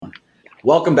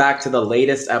Welcome back to the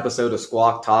latest episode of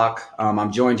Squawk Talk.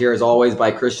 I'm joined here as always by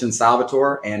Christian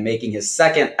Salvatore, and making his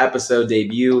second episode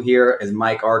debut here is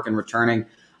Mike Arkin returning.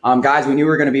 Guys, we knew we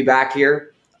were going to be back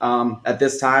here at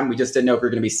this time. We just didn't know if we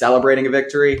were going to be celebrating a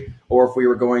victory or if we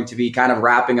were going to be kind of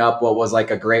wrapping up what was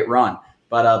like a great run.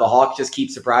 But the Hawks just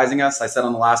keep surprising us. I said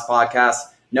on the last podcast,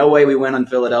 no way we win in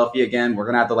Philadelphia again. We're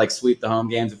going to have to sweep the home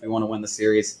games if we want to win the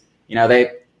series. You know,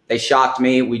 they shocked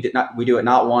me. We do it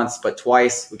not once, but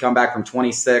twice. We come back from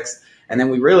 26. And then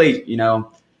we really,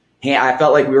 I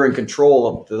felt like we were in control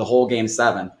of the whole game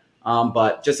 7.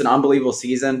 But just an unbelievable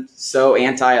season. So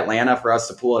anti-Atlanta for us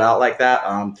to pull it out like that.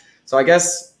 So I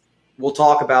guess we'll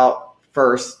talk about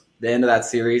first the end of that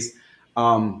series.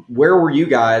 Where were you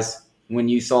guys when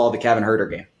you saw the Kevin Huerter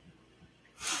game?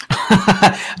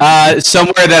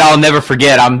 Somewhere that I'll never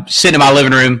forget. I'm sitting in my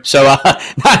living room, so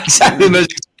not exactly the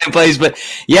most exciting place, but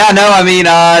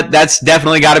that's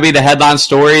definitely got to be the headline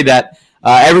story that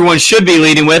everyone should be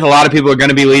leading with. A lot of people are going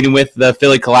to be leading with the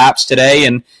Philly collapse today,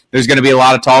 and there's going to be a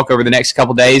lot of talk over the next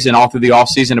couple days and all through the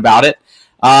offseason about it.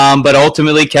 But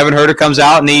ultimately, Kevin Huerter comes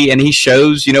out and he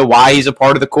shows why he's a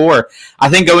part of the core. I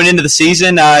think going into the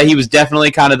season, he was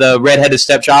definitely kind of the redheaded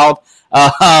stepchild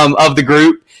of the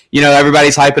group.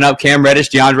 Everybody's hyping up Cam Reddish,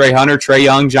 DeAndre Hunter, Trae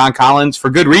Young, John Collins for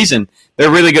good reason. They're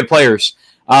really good players.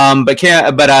 But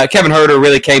Kevin Huerter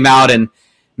really came out, and,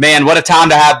 man, what a time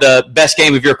to have the best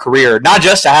game of your career. Not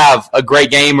just to have a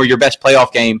great game or your best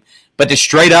playoff game, but to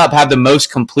straight up have the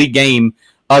most complete game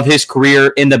of his career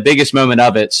in the biggest moment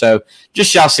of it. So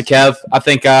just shouts to Kev. I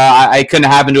think I couldn't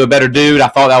have happened to a better dude. I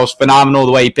thought that was phenomenal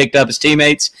the way he picked up his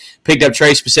teammates, picked up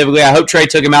Trae specifically. I hope Trae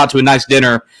took him out to a nice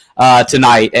dinner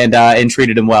tonight and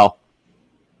treated him well.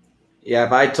 Yeah,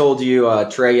 if I told you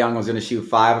Trae Young was going to shoot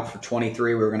 5 for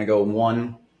 23, we were going to go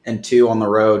 1 and 2 on the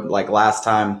road like last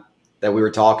time that we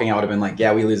were talking, I would have been like,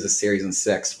 yeah, we lose this series in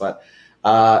 6. But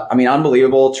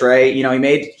unbelievable. Trae,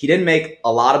 he didn't make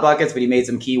a lot of buckets, but he made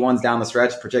some key ones down the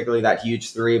stretch, particularly that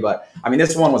huge 3. But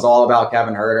this one was all about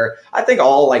Kevin Huerter. I think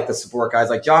all the support guys,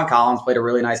 like John Collins played a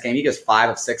really nice game. He goes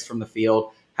 5 of 6 from the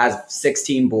field, has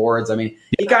 16 boards.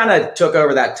 He kind of took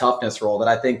over that toughness role that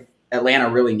I think Atlanta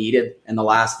really needed in the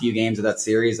last few games of that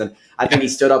series. And I think he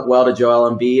stood up well to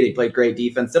Joel Embiid. He played great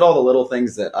defense, did all the little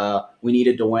things that we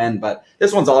needed to win. But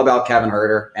this one's all about Kevin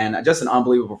Huerter, and just an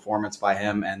unbelievable performance by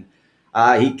him. And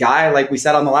like we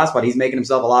said on the last pod, he's making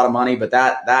himself a lot of money, but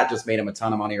that just made him a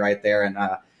ton of money right there. And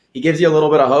he gives you a little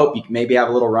bit of hope. You can maybe have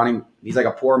a little running. He's like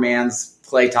a poor man's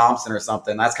Klay Thompson or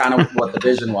something. That's kind of what the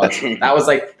vision was. That was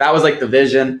like the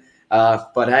vision.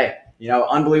 But hey,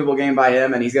 unbelievable game by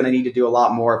him, and he's going to need to do a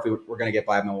lot more if we're going to get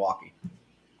by Milwaukee.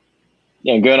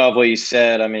 Yeah, going off what you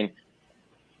said,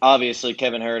 obviously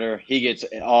Kevin Huerter,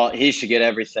 he should get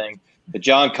everything. But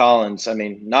John Collins,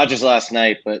 not just last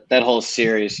night, but that whole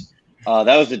series,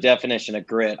 that was the definition of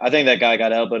grit. I think that guy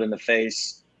got elbowed in the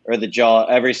face or the jaw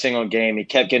every single game. He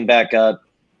kept getting back up.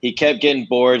 He kept getting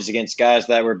boards against guys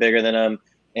that were bigger than him.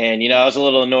 And, I was a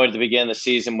little annoyed at the beginning of the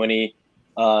season when he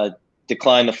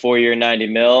declined the 4-year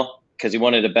 $90 million because he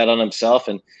wanted to bet on himself.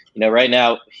 And, right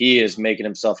now he is making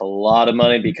himself a lot of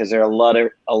money because there are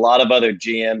a lot of other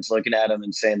GMs looking at him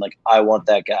and saying, I want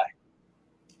that guy.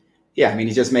 Yeah,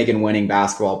 he's just making winning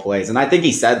basketball plays. And I think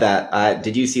he said that.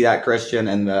 Did you see that, Christian,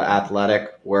 in The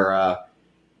Athletic, where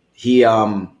he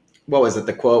what was it,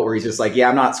 the quote where he's just like, yeah,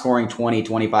 I'm not scoring 20,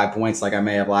 25 points like I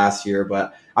may have last year,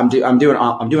 but I'm doing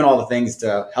all the things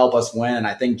to help us win. And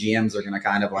I think GMs are going to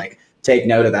kind of take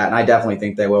note of that. And I definitely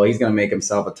think they will. He's going to make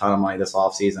himself a ton of money this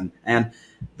offseason. And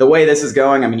the way this is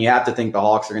going, you have to think the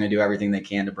Hawks are going to do everything they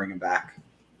can to bring him back.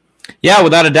 Yeah,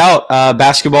 without a doubt.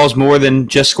 Basketball is more than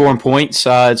just scoring points.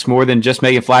 It's more than just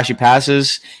making flashy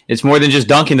passes. It's more than just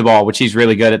dunking the ball, which he's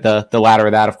really good at the latter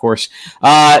of that, of course.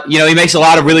 He makes a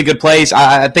lot of really good plays.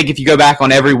 I think if you go back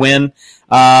on every win,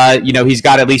 he's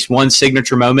got at least one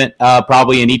signature moment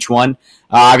probably in each one.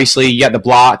 Obviously, you got the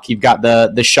block. You've got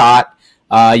the shot.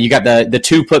 You got the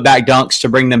 2 putback dunks to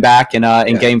bring them back in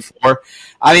Game 4.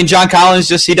 John Collins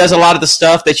he does a lot of the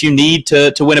stuff that you need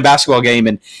to win a basketball game,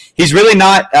 and he's really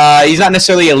not he's not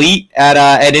necessarily elite at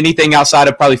anything outside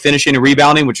of probably finishing and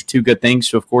rebounding, which are 2 good things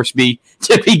to of course be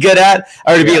good at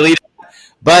or to be elite at.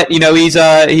 But he's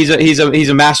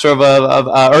a master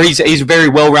of he's a very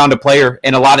well-rounded player,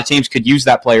 and a lot of teams could use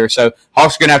that player. So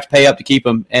Hawks are going to have to pay up to keep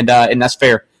him, and that's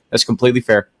fair. That's completely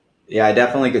fair. Yeah, I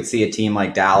definitely could see a team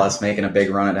like Dallas making a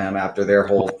big run at him after their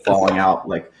whole falling out.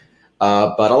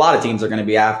 But a lot of teams are going to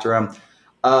be after him.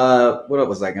 What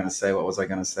was I going to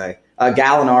say?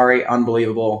 Gallinari,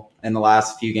 unbelievable in the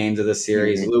last few games of this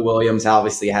series. Lou Williams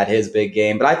obviously had his big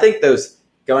game. But I think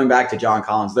going back to John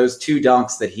Collins, those 2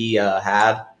 dunks that he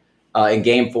had in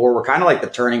Game 4 were kind of like the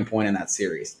turning point in that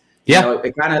series. Yeah.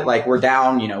 It kind of like we're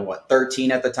down,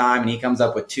 13 at the time, and he comes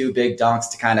up with 2 big dunks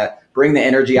to kind of bring the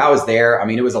energy. I was there. I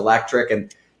mean, it was electric,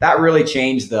 and that really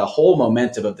changed the whole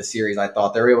momentum of the series. I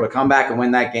thought they were able to come back and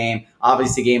win that game.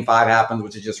 Obviously, Game 5 happened,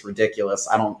 which is just ridiculous.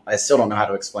 I still don't know how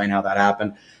to explain how that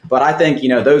happened. But I think,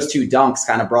 those 2 dunks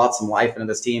kind of brought some life into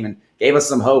this team and gave us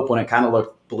some hope when it kind of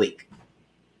looked bleak.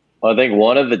 Well, I think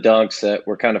one of the dunks that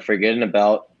we're kind of forgetting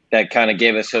about that kind of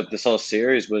gave us hope this whole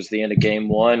series was the end of Game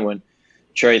 1 when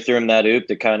Trey threw him that oop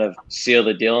to kind of seal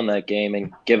the deal in that game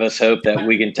and give us hope that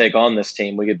we can take on this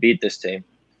team. We could beat this team.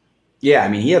 Yeah, I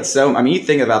mean, you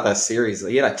think about that series,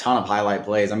 he had a ton of highlight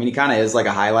plays. I mean, he kind of is like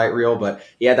a highlight reel, but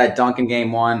he had that dunk in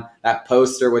Game 1, that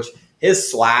poster, which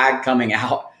his swag coming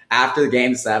out after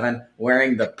Game 7,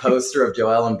 wearing the poster of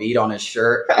Joel Embiid on his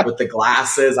shirt with the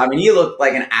glasses. I mean, he looked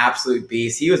like an absolute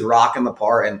beast. He was rocking the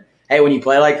part. And hey, when you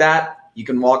play like that, you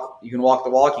can walk the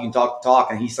walk, you can talk the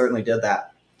talk, and he certainly did that.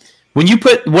 When you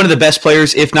put one of the best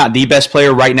players, if not the best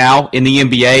player right now in the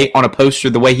NBA on a poster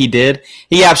the way he did,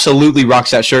 he absolutely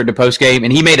rocks that shirt in the postgame,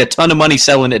 and he made a ton of money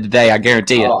selling it today, I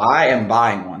guarantee it. Oh, I am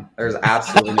buying one. There's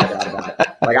absolutely no doubt about it.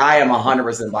 Like, I am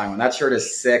 100% buying one. That shirt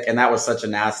is sick, and that was such a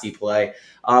nasty play.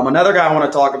 Another guy I want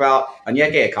to talk about,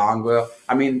 Onyeka Okongwu.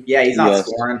 I mean, yeah, he's not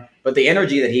scoring, but the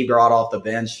energy that he brought off the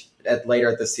bench later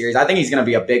at the series, I think he's going to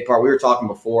be a big part. We were talking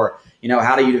before,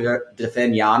 how do you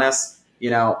defend Giannis?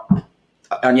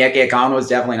 Onyeka Okongwu was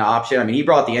definitely an option. I mean, he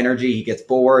brought the energy. He gets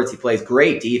boards. He plays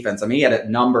great defense. I mean, he had a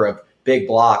number of big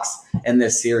blocks in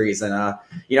this series. And,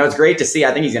 it's great to see.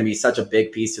 I think he's going to be such a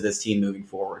big piece to this team moving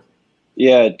forward.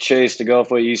 Yeah, Chase, to go off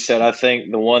what you said, I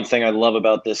think the one thing I love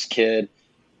about this kid,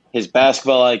 his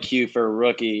basketball IQ for a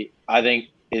rookie, I think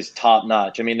is top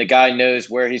notch. I mean, the guy knows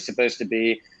where he's supposed to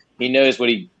be. He knows what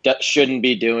he shouldn't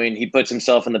be doing. He puts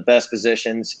himself in the best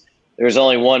positions. There's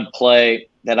only one play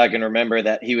that I can remember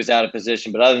that he was out of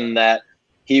position. But other than that,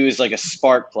 he was like a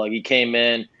spark plug. He came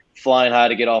in flying high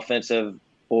to get offensive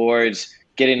boards,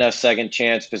 getting us second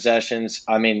chance possessions.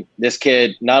 I mean, this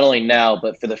kid, not only now,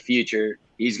 but for the future,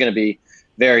 he's going to be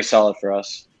very solid for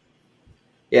us.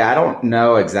 Yeah, I don't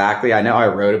know exactly. I know I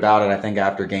wrote about it, I think,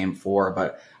 after Game 4,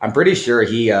 but I'm pretty sure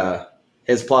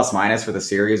his plus minus for the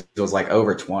series was like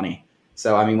over 20.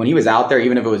 So, I mean, when he was out there,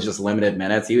 even if it was just limited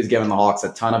minutes, he was giving the Hawks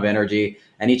a ton of energy,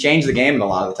 and he changed the game a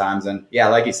lot of the times. And, yeah,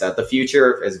 like you said, the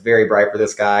future is very bright for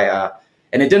this guy.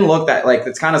 And it didn't look that – like,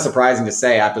 it's kind of surprising to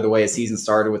say after the way his season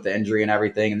started with the injury and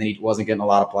everything, and then he wasn't getting a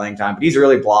lot of playing time. But he's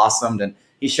really blossomed, and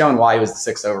he's shown why he was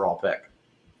the 6th overall pick.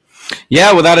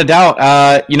 Yeah, without a doubt.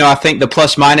 I think the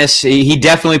plus minus, he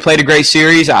definitely played a great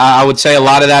series. I would say a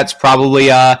lot of that's probably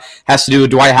has to do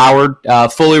with Dwight Howard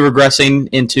fully regressing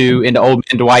into old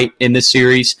man Dwight in this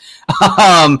series.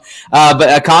 But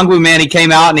Okongwu, man, he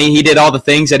came out and he did all the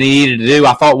things that he needed to do.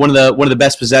 I thought one of the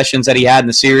best possessions that he had in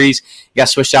the series, he got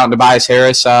switched out into Tobias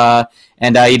Harris, and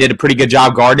he did a pretty good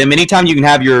job guarding him. Anytime you can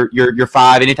have your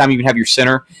 5, anytime you can have your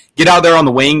center, get out there on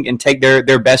the wing and take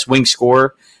their best wing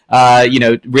scorer.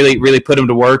 Really put him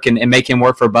to work and make him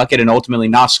work for a bucket and ultimately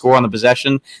not score on the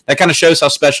possession. That kind of shows how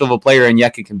special of a player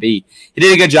Onyeka can be. He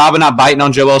did a good job of not biting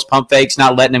on Joel's pump fakes,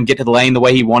 not letting him get to the lane the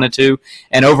way he wanted to.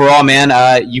 And overall,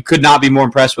 man, you could not be more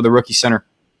impressed with a rookie center.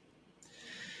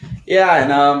 Yeah,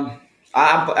 and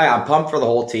I'm pumped for the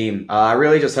whole team. I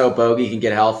really just hope Bogey can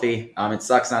get healthy. It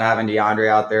sucks not having DeAndre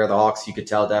out there. The Hawks, you could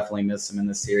tell, definitely missed him in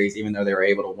this series, even though they were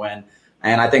able to win.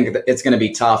 And I think it's going to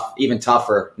be tough, even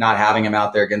tougher, not having him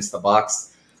out there against the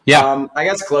Bucks. Yeah. I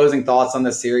guess closing thoughts on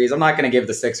this series. I'm not going to give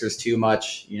the Sixers too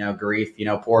much, grief.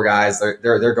 Poor guys.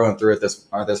 They're going through it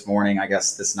this morning. I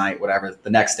guess this night, whatever.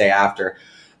 The next day after.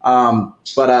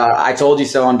 But I told you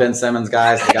so on Ben Simmons,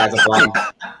 guys. The guy's a bum.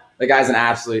 The guy's an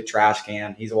absolute trash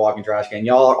can. He's a walking trash can.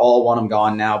 Y'all all want him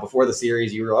gone now. Before the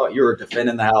series, you were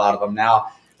defending the hell out of him. Now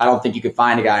I don't think you could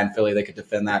find a guy in Philly that could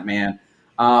defend that man.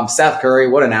 Seth Curry,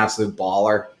 what an absolute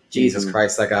baller. Jesus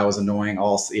Christ, that guy was annoying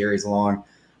all series long.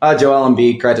 Joel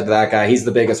Embiid, credit to that guy. He's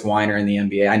the biggest whiner in the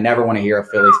NBA. I never want to hear a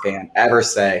Phillies fan ever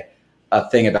say a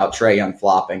thing about Trae Young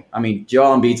flopping. I mean,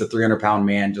 Joel Embiid's a 300-pound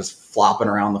man just flopping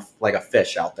around like a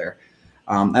fish out there.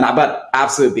 But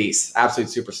absolute beast, absolute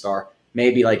superstar.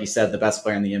 Maybe, like you said, the best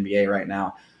player in the NBA right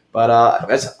now. But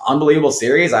it's an unbelievable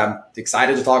series. I'm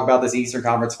excited to talk about this Eastern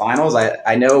Conference Finals.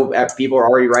 I know people are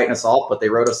already writing us off, but they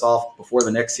wrote us off before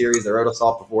the Knicks series. They wrote us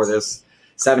off before this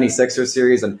 76ers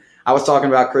series. And I was talking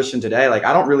about Christian today. Like,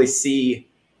 I don't really see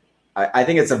 – I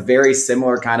think it's a very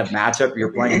similar kind of matchup.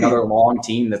 You're playing another long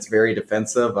team that's very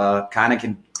defensive, kind of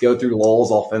can go through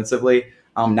lulls offensively,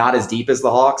 not as deep as the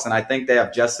Hawks. And I think they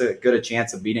have just as good a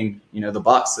chance of beating, the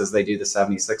Bucks as they do the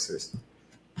 76ers.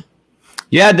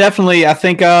 Yeah, definitely. I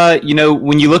think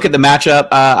when you look at the matchup,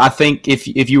 I think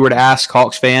if you were to ask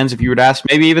Hawks fans, if you were to ask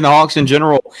maybe even the Hawks in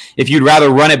general, if you'd rather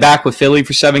run it back with Philly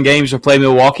for 7 games or play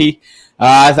Milwaukee,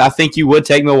 I think you would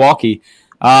take Milwaukee.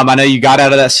 I know you got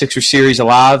out of that Sixers series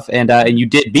alive, and you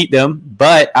did beat them,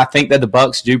 but I think that the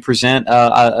Bucks do present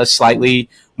a slightly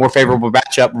more favorable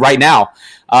matchup right now.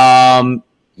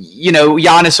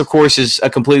 Giannis, of course, is a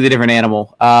completely different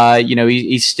animal.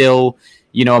 He's still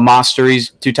a monster.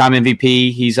 He's 2-time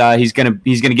MVP. He's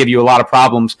gonna give you a lot of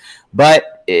problems,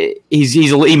 but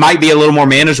he might be a little more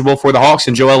manageable for the Hawks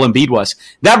than Joel Embiid was.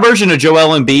 That version of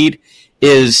Joel Embiid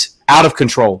is out of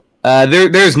control.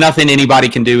 There's nothing anybody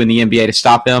can do in the NBA to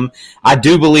stop him. I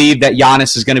do believe that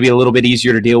Giannis is going to be a little bit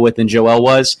easier to deal with than Joel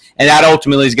was, and that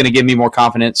ultimately is going to give me more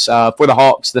confidence for the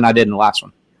Hawks than I did in the last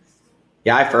one.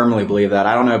 Yeah, I firmly believe that.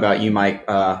 I don't know about you, Mike.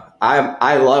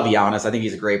 I love Giannis. I think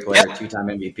he's a great player, 2-time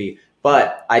MVP.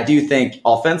 But I do think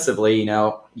offensively,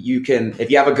 you can, if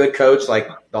you have a good coach like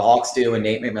the Hawks do and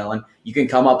Nate McMillan, you can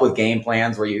come up with game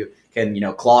plans where you can,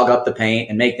 clog up the paint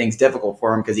and make things difficult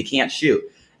for him because he can't shoot.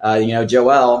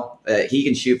 Joel, he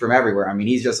can shoot from everywhere. I mean,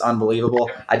 he's just unbelievable.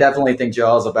 I definitely think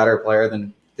Joel's a better player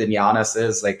than Giannis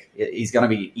is. Like, he's going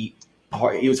to be,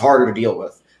 he was harder to deal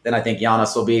with than I think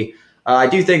Giannis will be. I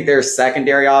do think there's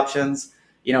secondary options.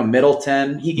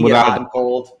 Middleton, he can get hot and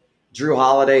cold. Drew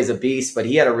Holiday is a beast, but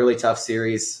he had a really tough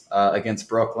series against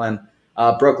Brooklyn.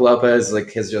 Brook Lopez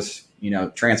has just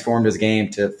transformed his game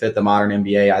to fit the modern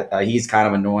NBA. He's kind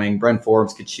of annoying. Brent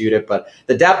Forbes could shoot it, but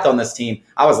the depth on this team,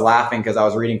 I was laughing because I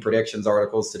was reading predictions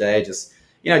articles today, just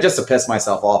to piss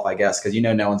myself off, I guess, because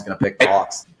no one's going to pick the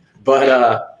Hawks.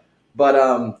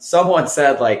 But someone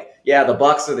said the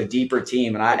Bucks are the deeper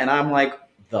team, and I'm like,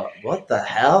 what the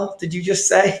hell did you just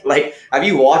say? Have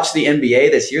you watched the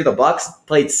NBA this year? The Bucks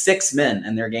played 6 men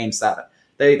in their game 7.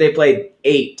 They played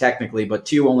 8 technically, but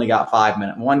 2 only got 5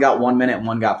 minutes. One got 1 minute and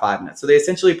one got 5 minutes. So they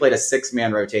essentially played a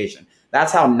 6-man rotation.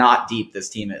 That's how not deep this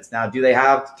team is. Now, do they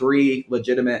have 3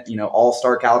 legitimate,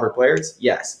 all-star caliber players?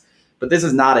 Yes. But this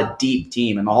is not a deep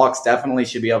team, and the Hawks definitely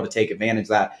should be able to take advantage of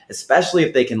that, especially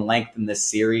if they can lengthen this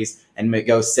series and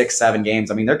go 6-7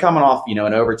 games. I mean, they're coming off, an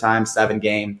overtime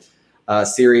 7-game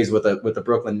series with the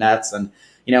Brooklyn Nets, and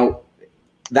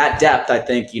that depth, I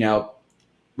think,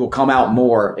 will come out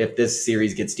more if this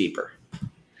series gets deeper.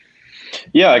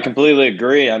 Yeah, I completely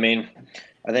agree. I mean,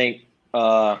 I think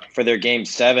for their game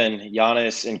 7,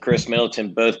 Giannis and Chris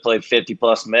Middleton both played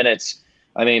 50-plus minutes.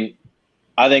 I mean,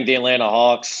 I think the Atlanta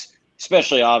Hawks,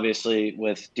 especially obviously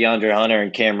with DeAndre Hunter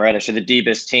and Cam Reddish, are the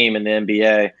deepest team in the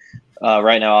NBA.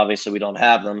 Right now, obviously, we don't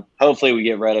have them. Hopefully, we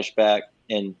get Reddish back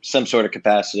in some sort of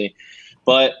capacity.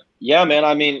 But yeah, man,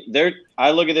 I mean, I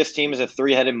look at this team as a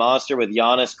 3-headed monster with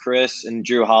Giannis, Chris, and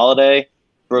Drew Holiday.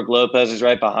 Brook Lopez is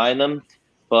right behind them.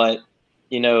 But,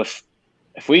 if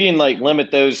we can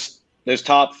limit those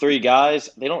top 3 guys,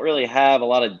 they don't really have a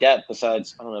lot of depth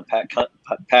besides, I don't know,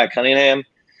 Pat Cunningham.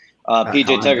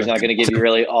 PJ Tucker's not going to give you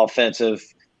really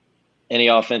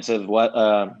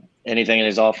anything in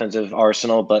his offensive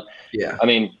arsenal. But yeah, I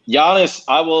mean, Giannis,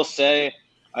 I will say,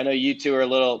 I know you two are a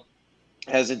little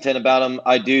hesitant about him.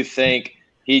 I do think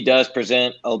he does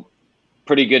present a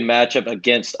pretty good matchup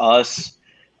against us.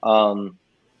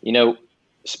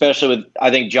 Especially with, I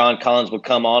think John Collins will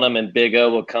come on him and Big O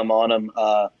will come on him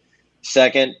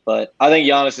second. But I think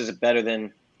Giannis is better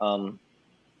than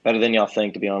y'all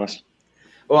think, to be honest.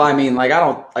 Well, I mean,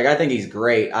 I think he's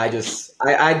great. I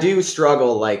do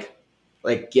struggle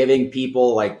giving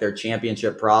people their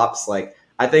championship props.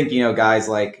 I think, guys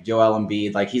like Joel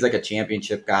Embiid, he's a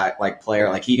championship guy,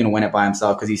 player. He can win it by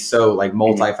himself because he's so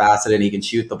multifaceted. He can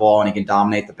shoot the ball and he can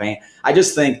dominate the paint. I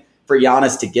just think for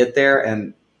Giannis to get there,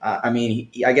 and I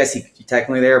guess he's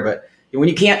technically there, but when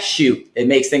you can't shoot, it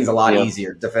makes things a lot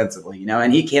easier defensively,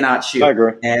 and he cannot shoot. I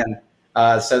agree. And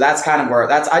so that's kind of where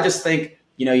I just think,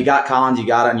 you got Collins, you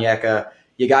got Onyeka,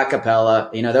 you got Capella.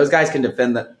 Those guys can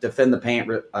defend the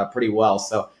paint pretty well.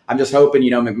 So I'm just hoping,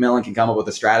 McMillan can come up with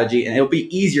a strategy, and it'll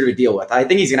be easier to deal with. I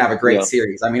think he's going to have a great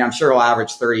series. I mean, I'm sure he'll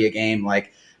average 30 a game,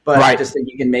 but I just think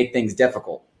you can make things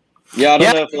difficult. Yeah, I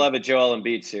don't know if he'll have a Joel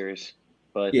Embiid series,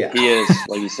 but he is,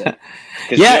 like you said.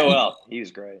 Because Joel, he was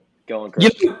great, going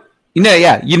crazy.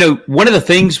 One of the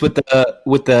things with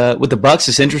the Bucks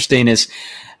that's interesting is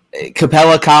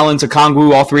Capella, Collins,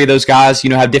 Okongwu, all 3 of those guys,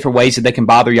 have different ways that they can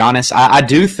bother Giannis. I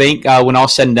do think when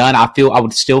all's said and done, I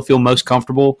would still feel most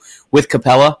comfortable with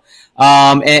Capella.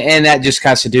 And that just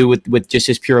has to do with just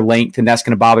his pure length, and that's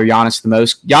going to bother Giannis the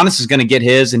most. Giannis is going to get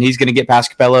his, and he's going to get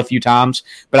past Capella a few times,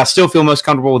 but I still feel most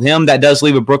comfortable with him. That does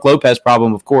leave a Brook Lopez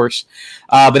problem, of course.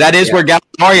 But that is where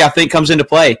Gallinari, I think, comes into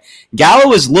play.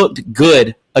 Gallo has looked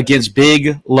good against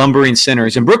big, lumbering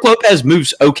centers, and Brook Lopez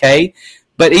moves okay,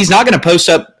 but he's not going to post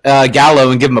up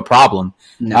Gallo and give him a problem.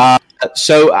 No.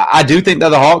 So I do think that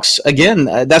the Hawks, again,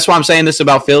 that's why I'm saying this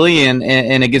about Philly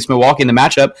and against Milwaukee in the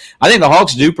matchup. I think the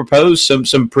Hawks do propose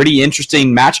some pretty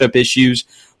interesting matchup issues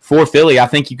for Philly. I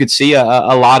think you could see a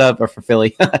lot of, or for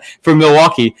Philly, for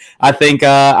Milwaukee. I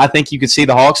think you could see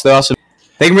the Hawks, though. Also,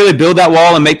 they can really build that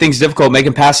wall and make things difficult, make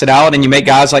them pass it out, and you make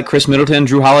guys like Chris Middleton,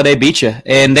 Drew Holiday beat you.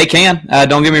 And they can.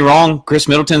 Don't get me wrong. Chris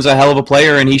Middleton's a hell of a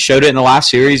player, and he showed it in the last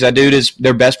series. That dude is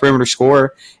their best perimeter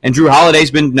scorer. And Drew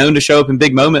Holiday's been known to show up in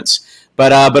big moments.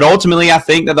 But ultimately, I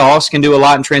think that the Hawks can do a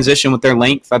lot in transition with their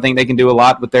length. I think they can do a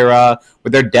lot with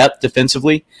their depth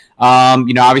defensively.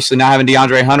 Obviously not having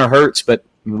DeAndre Hunter hurts, but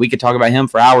we could talk about him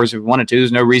for hours if we wanted to.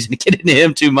 There's no reason to get into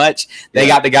him too much. They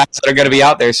got the guys that are going to be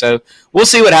out there. So we'll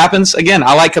see what happens. Again,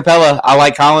 I like Capella, I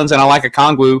like Collins, and I like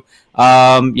Okongwu,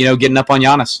 getting up on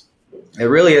Giannis. It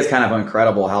really is kind of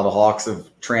incredible how the Hawks have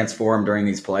transformed during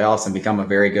these playoffs and become a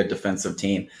very good defensive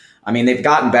team. I mean, they've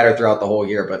gotten better throughout the whole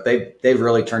year, but they've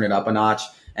really turned it up a notch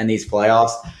in these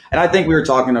playoffs. And I think we were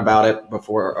talking about it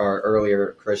before or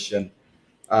earlier, Christian.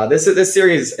 This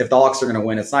series, if the Hawks are going to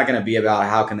win, it's not going to be about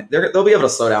how they'll be able to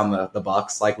slow down the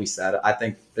Bucks, like we said. I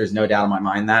think there's no doubt in my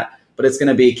mind that, but it's going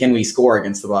to be, can we score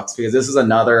against the Bucks? Because this is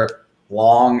another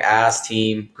long ass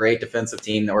team, great defensive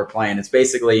team that we're playing. It's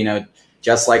basically,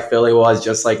 just like Philly was,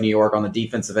 just like New York on the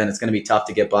defensive end, it's going to be tough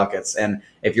to get buckets. And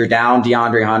if you're down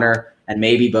DeAndre Hunter and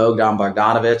maybe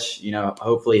Bogdanovic,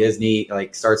 hopefully his knee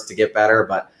starts to get better,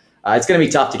 but it's going to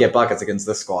be tough to get buckets against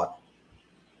this squad.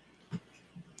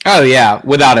 Oh, yeah,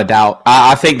 without a doubt.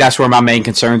 I think that's where my main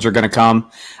concerns are going to come.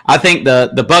 I think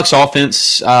the Bucks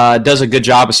offense does a good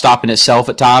job of stopping itself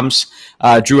at times.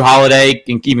 Drew Holiday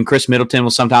and even Chris Middleton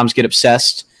will sometimes get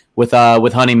obsessed with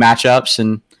hunting matchups,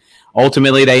 and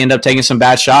ultimately they end up taking some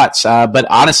bad shots. But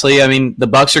honestly, I mean, the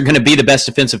Bucks are going to be the best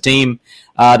defensive team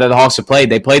that the Hawks have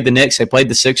played. They played the Knicks, they played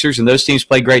the Sixers, and those teams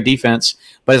played great defense.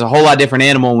 But it's a whole lot different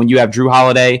animal when you have Drew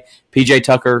Holiday, PJ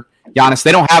Tucker, Giannis.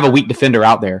 They don't have a weak defender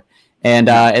out there. And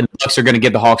the Bucks are going to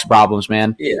give the Hawks problems,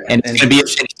 man. Yeah, and it's going to be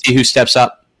interesting to see who steps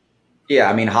up. Yeah,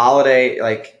 I mean,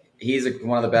 Holiday, he's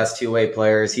one of the best two-way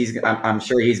players. I'm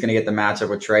sure he's going to get the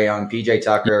matchup with Trae Young. PJ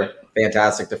Tucker,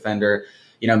 fantastic defender.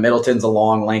 Middleton's a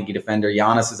long, lanky defender.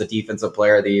 Giannis is a defensive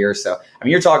player of the year. So, I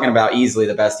mean, you're talking about easily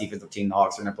the best defensive team the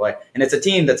Hawks are going to play. And it's a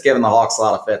team that's given the Hawks a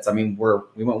lot of fits. I mean,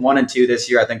 we went 1-2 this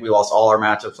year. I think we lost all our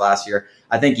matchups last year.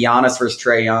 I think Giannis versus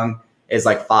Trae Young is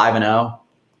 5-0.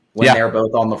 When they were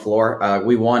both on the floor.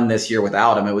 We won this year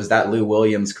without him. It was that Lou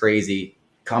Williams crazy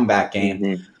comeback game.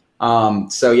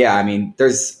 Mm-hmm. I mean,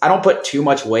 I don't put too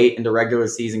much weight into regular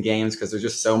season games because there's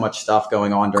just so much stuff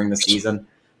going on during the season.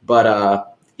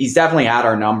 But he's definitely had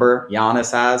our number.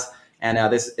 Giannis has. And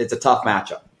it's a tough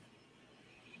matchup.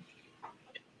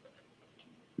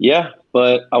 Yeah,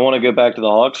 but I want to go back to the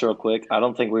Hawks real quick. I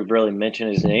don't think we've really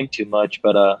mentioned his name too much,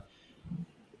 but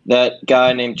that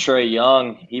guy named Trae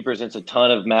Young, he presents a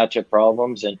ton of matchup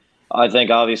problems, and I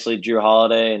think obviously Drew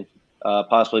Holiday and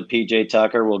possibly PJ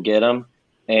Tucker will get him.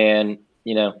 And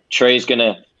Trae's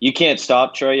you can't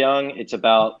stop Trae Young. It's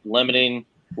about limiting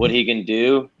what he can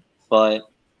do. But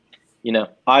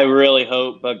I really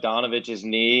hope Bogdanovic's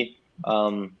knee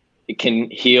it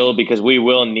can heal because we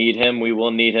will need him. We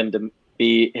will need him to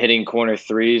be hitting corner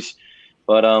threes.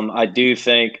 But I do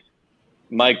think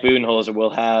Mike Budenholzer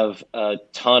will have a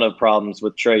ton of problems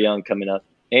with Trae Young coming up.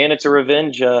 And it's a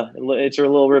revenge. It's a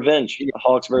little revenge.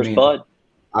 Hawks versus Bud.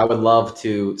 I would love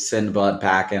to send Bud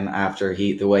packing after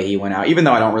the way he went out, even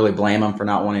though I don't really blame him for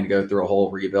not wanting to go through a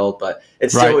whole rebuild. But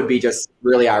it still would be just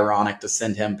really ironic to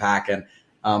send him packing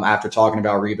after talking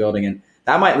about rebuilding. And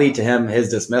that might lead to his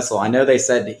dismissal. I know they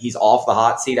said he's off the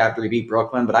hot seat after he beat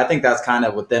Brooklyn, but I think that's kind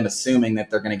of with them assuming that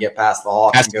they're going to get past the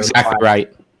Hawks. That's exactly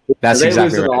right. That's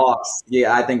exactly right. The Hawks,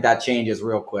 yeah, I think that changes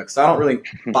real quick. So I don't really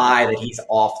buy that he's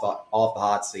off the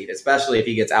hot seat, especially if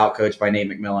he gets outcoached by Nate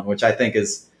McMillan, which I think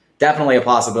is definitely a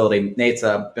possibility. Nate's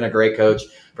been a great coach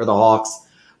for the Hawks.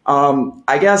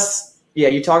 I guess,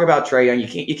 you talk about Trae Young.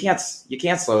 You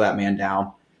can't slow that man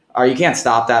down, or you can't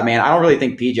stop that man. I don't really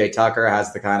think PJ Tucker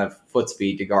has the kind of foot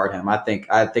speed to guard him. I think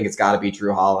it's got to be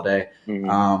Drew Holiday.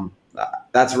 Mm-hmm.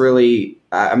 That's really.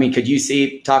 I mean, could you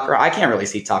see Tucker? I can't really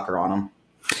see Tucker on him.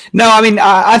 No, I mean,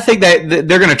 I think that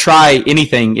they're going to try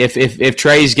anything. If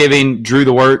Trae's giving Drew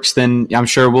the works, then I'm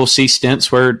sure we'll see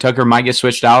stints where Tucker might get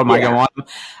switched out, might go on.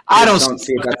 I don't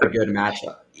see if that's a good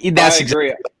matchup. That's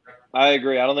I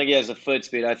agree. I don't think he has the foot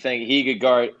speed. I think he could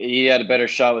guard. He had a better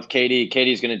shot with KD.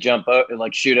 KD's going to jump up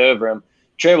and shoot over him.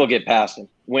 Trey will get past him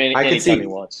anytime he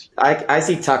wants. I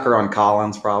see Tucker on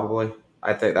Collins probably.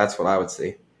 I think that's what I would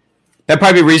see. That'd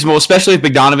probably be reasonable, especially if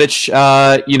Bogdanovich,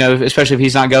 especially if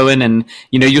he's not going. And,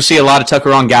 you'll see a lot of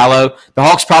Tucker on Gallo. The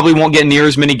Hawks probably won't get near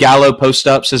as many Gallo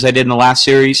post-ups as they did in the last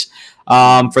series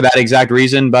for that exact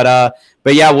reason.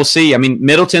 But yeah, we'll see. I mean,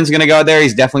 Middleton's going to go out there.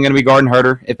 He's definitely going to be guarding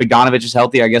Herter. If Bogdanovich is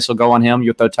healthy, I guess he'll go on him.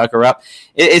 You'll throw Tucker up.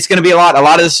 It's going to be a lot. A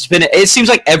lot of this has been – it seems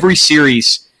like every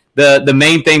series, the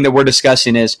main thing that we're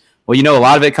discussing is, well, a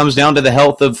lot of it comes down to the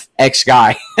health of X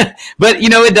guy. But,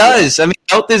 it does. I mean,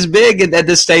 health is big at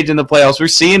this stage in the playoffs. We're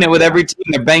seeing it with every team.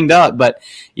 They're banged up. But,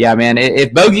 yeah, man,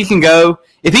 if Bogey can go,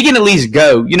 if he can at least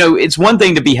go, it's one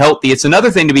thing to be healthy. It's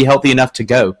another thing to be healthy enough to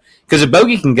go. Because if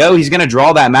Bogey can go, he's going to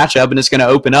draw that matchup, and it's going to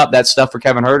open up that stuff for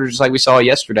Kevin Huerter, just like we saw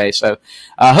yesterday. So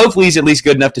hopefully he's at least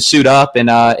good enough to suit up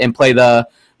and play the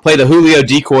Julio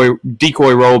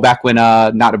decoy role back when,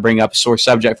 not to bring up a sore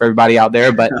subject for everybody out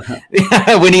there, but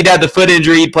when he'd have the foot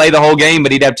injury, he'd play the whole game,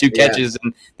 but he'd have 2 catches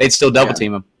and they'd still double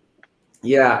team him.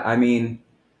 Yeah, I mean,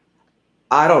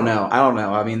 I don't know.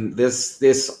 I mean,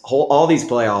 all these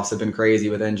playoffs have been crazy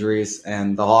with injuries,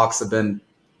 and the Hawks have been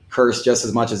cursed just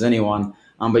as much as anyone.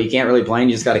 But you can't really blame.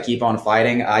 You just got to keep on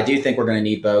fighting. I do think we're going to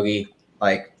need Bogey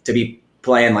to be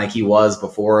playing like he was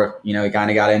before, he kind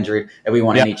of got injured, if we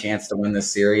want any chance to win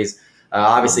this series.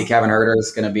 Obviously, Kevin Huerter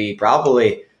is going to be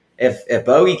probably, if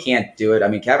Bogey can't do it, I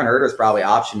mean, Kevin Huerter is probably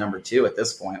option number 2 at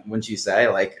this point, wouldn't you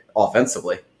say,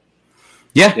 offensively?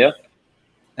 Yeah.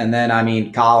 And then, I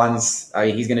mean, Collins,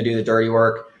 he's going to do the dirty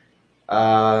work.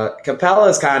 Capella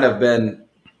has kind of been,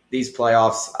 these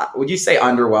playoffs, would you say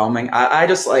underwhelming? I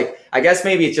guess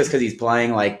maybe it's just because he's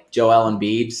playing like Joel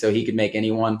Embiid, so he could make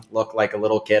anyone look like a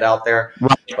little kid out there.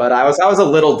 Right. But I was a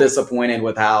little disappointed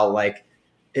with how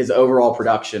his overall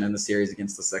production in the series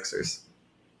against the Sixers.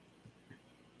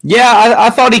 Yeah,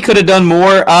 I thought he could have done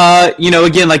more.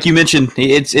 Again, like you mentioned,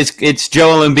 it's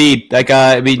Joel Embiid.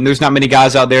 I mean, there's not many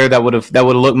guys out there that would have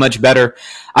looked much better.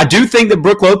 I do think that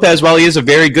Brook Lopez, while he is a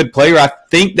very good player, I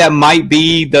think that might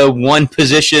be the one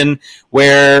position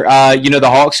where the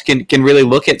Hawks can really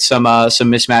look at some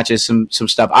mismatches, some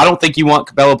stuff. I don't think you want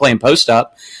Capella playing post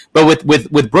up, but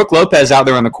with Brook Lopez out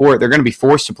there on the court, they're going to be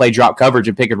forced to play drop coverage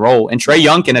and pick and roll, and Trae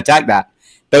Young can attack that.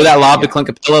 Throw that lob to Clint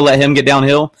Capella, let him get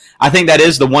downhill. I think that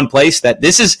is the one place that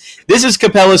this is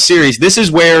Capella's series. This is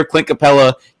where Clint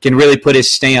Capella can really put his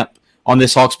stamp on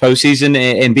this Hawks postseason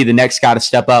and be the next guy to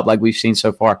step up like we've seen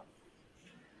so far.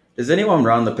 Does anyone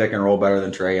run the pick and roll better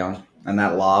than Trae Young and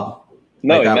that lob?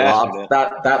 No,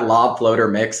 that lob floater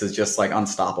mix is just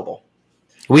unstoppable.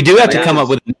 We do have to come up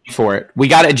with a name for it. We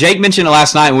got it. Jake mentioned it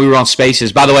last night when we were on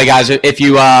Spaces. By the way, guys, if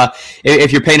you're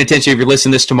paying attention, if you're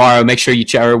listening to this tomorrow, make sure you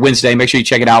check, or Wednesday, make sure you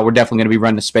check it out. We're definitely going to be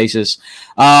running the Spaces.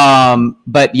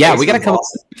 But yeah, we got to come up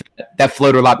with that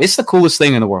floater lob. It's the coolest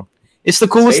thing in the world. It's the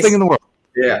coolest thing in the world.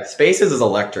 Yeah, Spaces is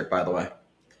electric, by the way.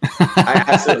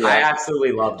 I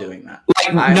absolutely love doing that.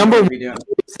 Number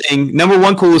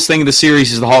one coolest thing in the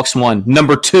series is the Hawks won.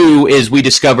 Number 2 is we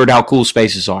discovered how cool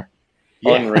Spaces are.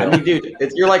 Yeah, I mean, dude,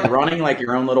 you're running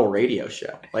your own little radio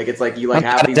show. It's you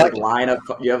have these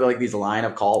these line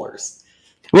of callers.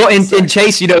 Well, and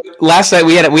Chase, last night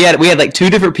we had 2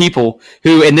 different people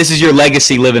who, and this is your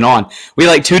legacy living on. We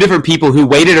had 2 different people who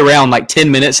waited around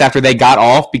 10 minutes after they got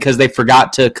off because they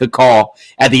forgot to call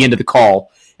at the end of the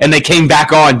call, and they came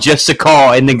back on just to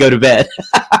call and then go to bed.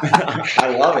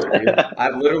 I love it, dude.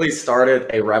 I've literally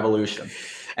started a revolution.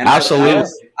 And absolutely.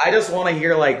 I just want to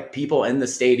hear people in the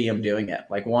stadium doing it,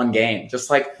 one game,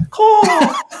 just call.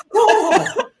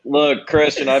 Look,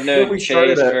 Christian, I've known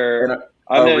Chase I've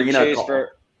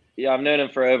known him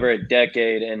for over a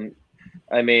decade, and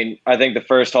I mean, I think the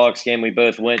first Hawks game we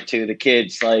both went to, the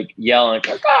kids yelling,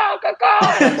 "Caw, caw, caw."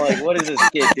 I'm like, what is this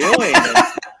kid doing?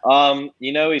 And,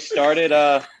 he started.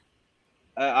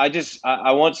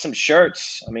 I want some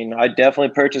shirts. I mean, I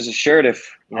definitely purchase a shirt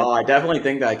if. I definitely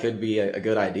think that could be a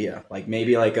good idea.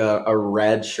 Maybe a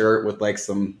red shirt with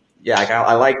some. Yeah,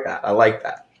 I like that. I like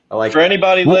that. For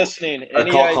anybody listening,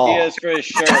 any ideas for a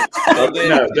shirt?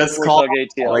 No, just call.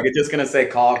 It's just gonna say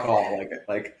call. Call.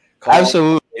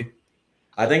 Absolutely.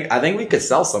 I think we could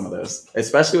sell some of those,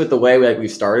 especially with the way we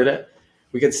started it.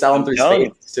 We could sell them through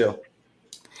Spaces too.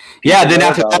 Yeah, then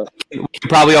after that, we could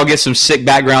probably all get some sick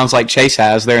backgrounds like Chase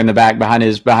has there in the back behind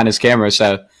his camera.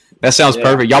 So that sounds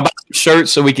perfect. Y'all buy some shirts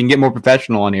so we can get more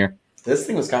professional on here. This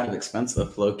thing was kind of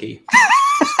expensive, low key.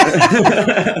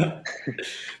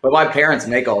 But my parents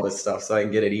make all this stuff, so I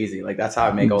can get it easy. That's how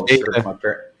I make all the shirts.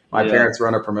 My parents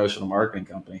run a promotional marketing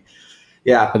company.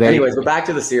 Yeah. Anyways, but back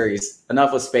to the series.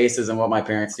 Enough with spaces and what my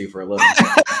parents do for a living.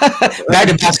 Back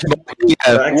to basketball.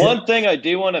 Yeah. One thing I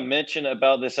do want to mention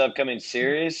about this upcoming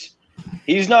series,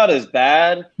 he's not as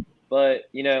bad, but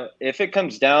if it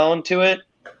comes down to it,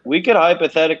 we could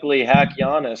hypothetically hack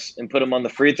Giannis and put him on the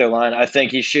free throw line. I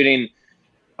think he's shooting.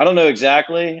 I don't know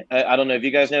exactly. I don't know if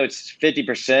you guys know. It's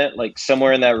 50%, like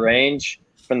somewhere in that range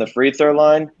from the free throw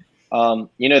line.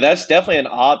 That's definitely an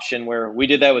option where we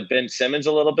did that with Ben Simmons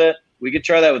a little bit. We could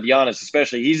try that with Giannis,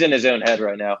 especially he's in his own head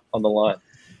right now on the line.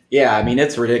 Yeah, I mean,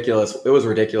 it's ridiculous. It was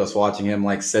ridiculous watching him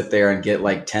sit there and get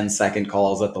 10-second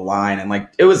calls at the line. And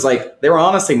it was they were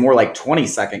honestly more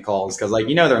 20-second calls because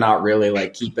they're not really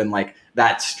keeping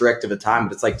that strict of a time.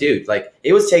 But it's dude,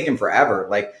 it was taking forever.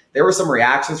 There were some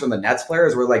reactions from the Nets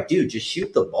players where dude, just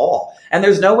shoot the ball. And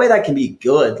there's no way that can be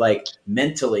good,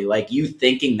 mentally, you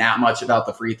thinking that much about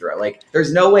the free throw.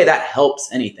 There's no way that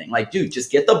helps anything. Dude,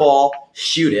 just get the ball,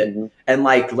 shoot it, and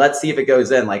let's see if it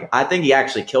goes in. I think he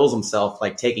actually kills himself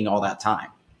taking all that time.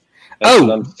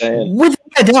 Without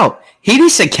a doubt. He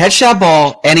needs to catch that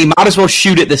ball, and he might as well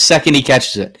shoot it the second he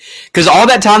catches it. Because all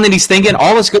that time that he's thinking,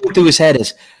 all that's going through his head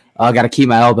is, I got to keep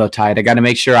my elbow tight. I got to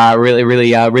make sure I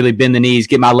really bend the knees,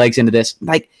 get my legs into this.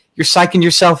 You're psyching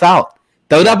yourself out.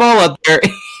 Throw that ball up there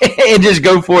and just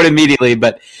go for it immediately.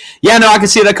 But, yeah, no, I can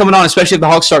see that coming on, especially if the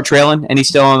Hawks start trailing and he's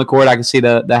still on the court. I can see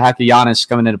the hack of Giannis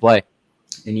coming into play.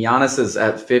 And Giannis is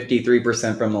at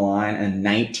 53% from the line and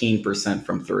 19%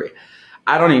 from three.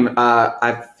 I don't even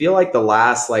I feel like the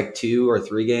last 2 or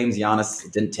 3 games,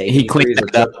 Giannis didn't take any threes.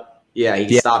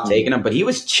 He stopped taking them, but he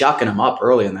was chucking them up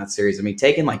early in that series. I mean,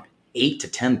 taking 8 to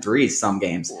 10 threes some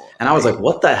games. And I was like,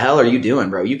 what the hell are you doing,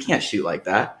 bro? You can't shoot like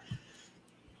that.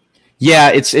 Yeah,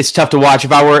 it's tough to watch.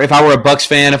 If I were a Bucks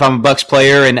fan, if I'm a Bucks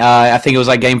player, and I think it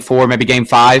was game 4, maybe game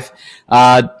 5,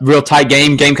 real tight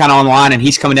game kind of on the line, and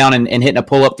he's coming down and hitting a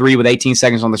pull-up 3 with 18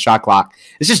 seconds on the shot clock.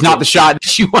 It's just not the shot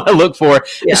that you want to look for,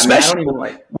 especially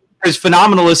as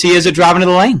phenomenal as he is at driving to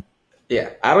the lane. Yeah,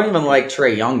 I don't even like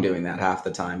Trae Young doing that half the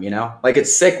time,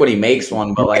 it's sick when he makes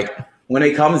one, but when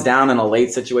it comes down in a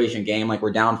late situation game,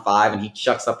 we're down 5 and he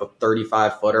chucks up a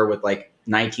 35-footer with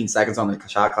 19 seconds on the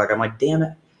shot clock, I'm like, damn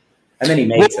it. And then he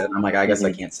makes it. And I'm like, I guess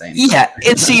I can't say anything. Yeah,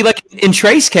 and see, in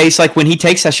Trae's case, when he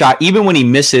takes that shot, even when he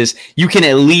misses, you can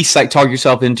at least talk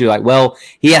yourself into well,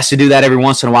 he has to do that every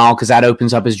once in a while because that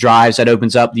opens up his drives, that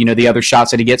opens up the other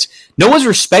shots that he gets. No one's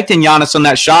respecting Giannis on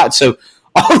that shot, so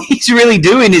all he's really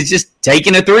doing is just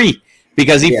taking a 3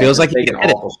 because he feels like he can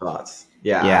hit awful shots.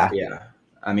 Yeah.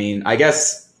 I mean, I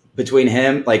guess between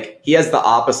him, he has the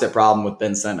opposite problem with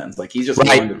Ben Simmons. He's just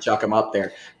willing to chuck him up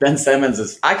there. Ben Simmons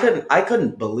is I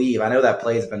couldn't believe. I know that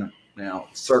play's been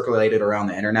circulated around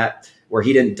the internet where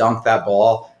he didn't dunk that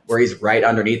ball where he's right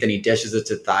underneath and he dishes it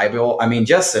to Thibault.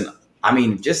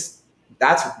 Just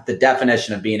that's the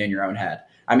definition of being in your own head.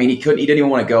 He didn't even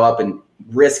want to go up and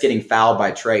risk getting fouled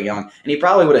by Trae Young, and he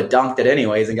probably would have dunked it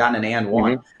anyways and gotten an and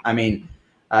one.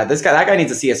 That guy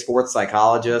needs to see a sports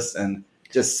psychologist and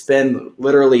just spend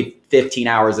literally 15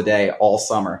 hours a day all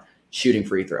summer shooting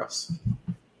free throws.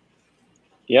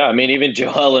 Yeah, even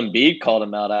Joel Embiid called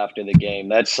him out after the game.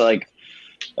 That's a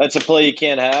play you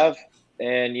can't have.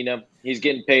 And, he's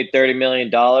getting paid $30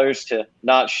 million to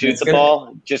not shoot the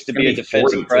ball, just to be a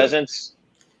defensive presence.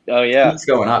 Oh, yeah. It's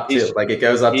going up, too. It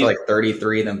goes up to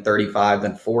 33, then 35,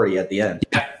 then 40 at the end.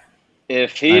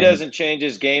 If he doesn't change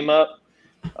his game up,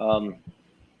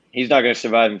 he's not going to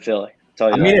survive in Philly.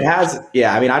 It has.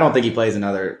 Yeah, I don't think he plays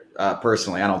another.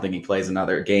 Personally, I don't think he plays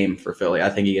another game for Philly. I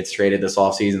think he gets traded this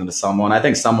offseason to someone. I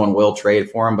think someone will trade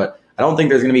for him, but I don't think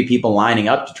there's going to be people lining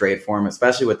up to trade for him,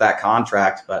 especially with that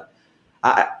contract. But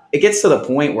it gets to the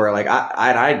point where,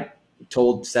 I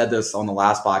said this on the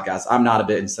last podcast. I'm not a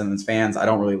Ben Simmons fan. I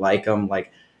don't really like him.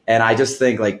 And I just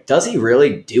think, does he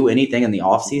really do anything in the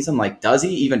offseason? Does he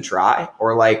even try,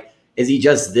 or is he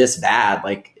just this bad?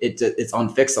 It's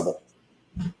unfixable.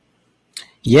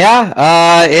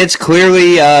 Yeah, it's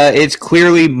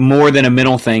clearly more than a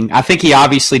mental thing. I think he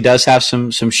obviously does have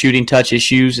some shooting touch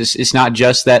issues. It's not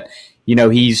just that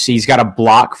he's got a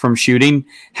block from shooting.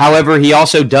 However, he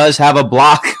also does have a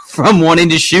block from wanting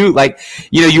to shoot.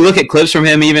 You look at clips from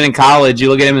him even in college. You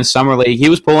look at him in summer league. He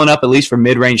was pulling up at least for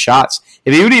mid-range shots.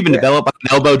 If he would even develop an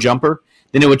elbow jumper,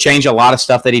 then it would change a lot of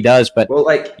stuff that he does. But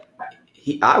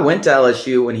I went to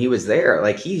LSU when he was there.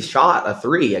 He shot a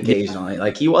 3 occasionally. Yeah.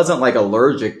 He wasn't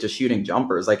allergic to shooting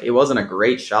jumpers. It wasn't a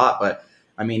great shot, but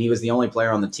he was the only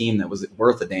player on the team that was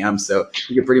worth a damn. So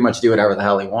he could pretty much do whatever the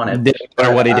hell he wanted.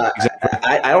 What he did.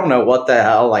 I don't know what the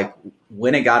hell,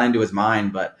 when it got into his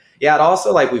mind, but yeah, it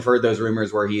also we've heard those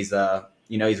rumors where he's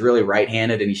he's really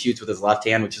right-handed and he shoots with his left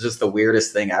hand, which is just the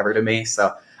weirdest thing ever to me.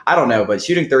 So I don't know, but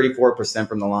shooting 34%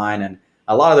 from the line, and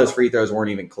a lot of those free throws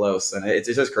weren't even close. And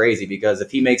it's just crazy because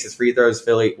if he makes his free throws,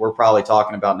 Philly, we're probably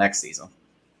talking about next season.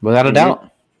 Without a doubt.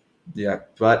 Yeah,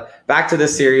 but back to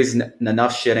this series,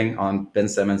 enough shitting on Ben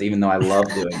Simmons, even though I love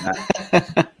doing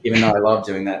that.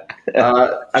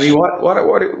 I mean, what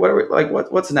are we, like?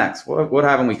 What's next? What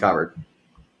haven't we covered?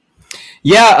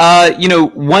 Yeah,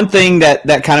 one thing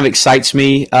that kind of excites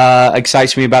me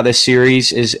about this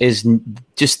series is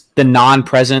just the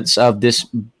non-presence of this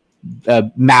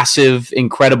massive,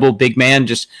 incredible big man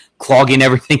just clogging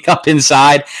everything up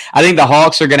inside. I think the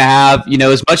Hawks are going to have,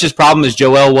 as much as problem as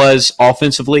Joel was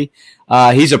offensively,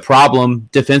 he's a problem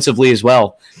defensively as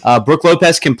well. Brook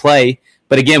Lopez can play,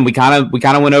 but again, we kind of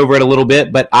went over it a little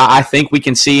bit. But I think we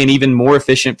can see an even more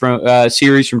efficient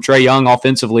series from Trae Young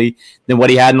offensively than what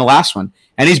he had in the last one,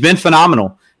 and he's been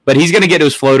phenomenal. But he's going to get to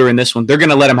his floater in this one. They're going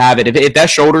to let him have it. If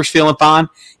that shoulder's feeling fine,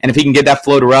 and if he can get that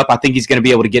floater up, I think he's going to be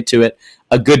able to get to it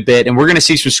a good bit. And we're going to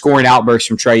see some scoring outbursts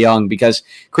from Trae Young because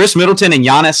Chris Middleton and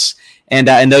Giannis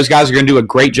and those guys are going to do a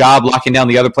great job locking down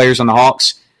the other players on the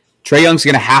Hawks. Trae Young's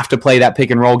going to have to play that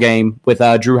pick and roll game with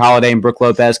Drew Holiday and Brook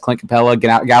Lopez, Clint Capella,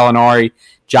 Gallinari,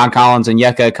 John Collins, and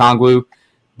Yeka Okongwu.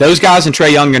 Those guys and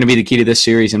Trae Young are going to be the key to this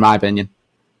series, in my opinion.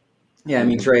 Yeah, I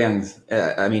mean, Trae Young's,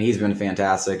 he's been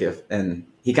fantastic. And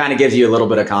he kind of gives you a little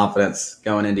bit of confidence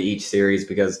going into each series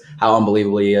because how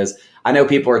unbelievable he is. I know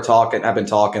people are talking, I've been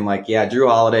talking like, yeah, Drew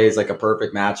Holiday is like a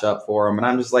perfect matchup for him. And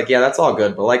I'm just like, yeah, that's all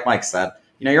good. But like Mike said,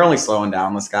 you're only slowing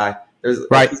down this guy.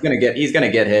 Right. He's going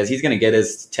to get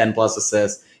his 10 plus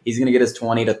assists. He's going to get his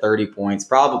 20 to 30 points,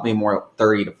 probably more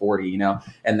 30 to 40,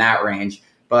 in that range.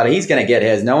 But he's going to get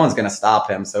his. No one's going to stop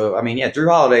him. So, I mean, yeah, Drew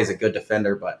Holiday is a good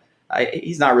defender, but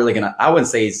he's not really going to – I wouldn't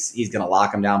say he's going to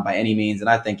lock him down by any means. And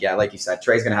I think, yeah, like you said,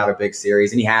 Trae's going to have a big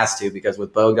series, and he has to because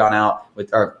with Bogdan out,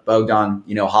 Bogdan,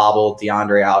 hobbled,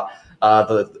 DeAndre out,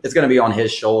 it's going to be on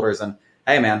his shoulders. And,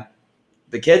 hey, man,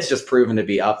 the kid's just proven to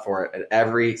be up for it at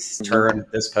every turn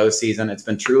this postseason. It's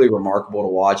been truly remarkable to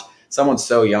watch. Someone's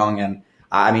so young, and,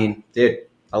 I mean, dude,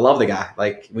 I love the guy.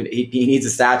 Like, he needs a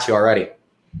statue already.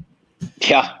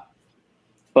 Yeah.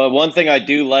 But one thing I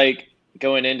do like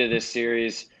going into this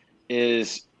series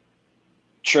is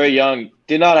Trae Young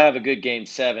did not have a good game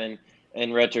 7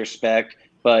 in retrospect,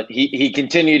 but he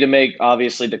continued to make,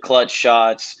 obviously, the clutch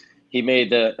shots. He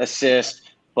made the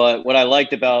assist. But what I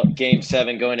liked about game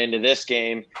 7 going into this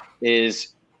game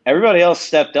is everybody else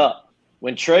stepped up.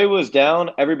 When Trae was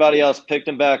down, everybody else picked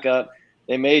him back up.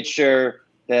 They made sure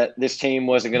that this team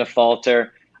wasn't going to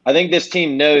falter. I think this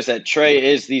team knows that Trae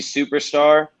is the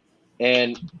superstar,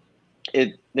 and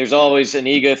there's always an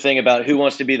ego thing about who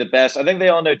wants to be the best. I think they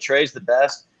all know Trae's the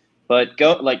best, but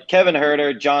like Kevin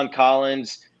Huerter, John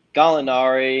Collins,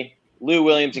 Gallinari, Lou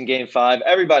Williams in Game 5,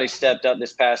 everybody stepped up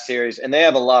this past series, and they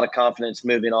have a lot of confidence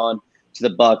moving on to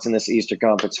the Bucks in this Eastern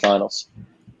Conference Finals.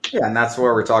 Yeah, and that's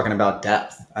where we're talking about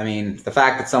depth. I mean, the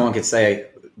fact that someone could say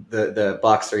the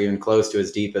Bucks are even close to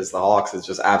as deep as the Hawks is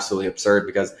just absolutely absurd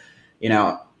because,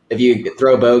 if you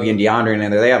throw Bogey and DeAndre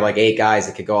in there, they have like 8 guys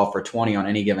that could go off for 20 on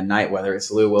any given night, whether it's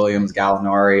Lou Williams,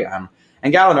 Gallinari.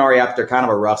 And Gallinari, after kind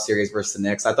of a rough series versus the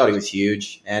Knicks, I thought he was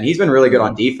huge. And he's been really good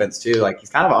on defense, too. Like, he's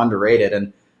kind of underrated.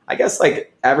 And I guess,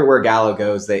 like, everywhere Gallo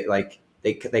goes, they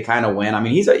kind of win. I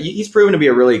mean, he's proven to be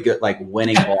a really good, like,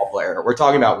 winning ball player. We're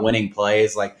talking about winning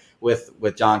plays, like,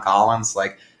 with John Collins.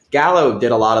 Like, Gallo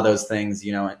did a lot of those things,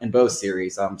 in both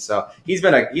series. So he's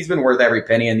been worth every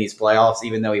penny in these playoffs,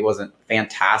 even though he wasn't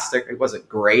fantastic. He wasn't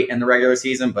great in the regular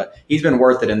season, but he's been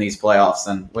worth it in these playoffs.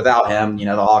 And without him,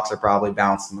 the Hawks are probably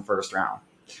bounced in the first round.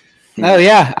 Oh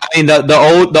yeah, I mean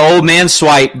the old man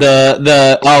swipe.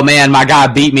 The oh man, my guy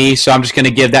beat me, so I'm just going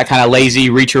to give that kind of lazy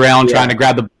reach around trying to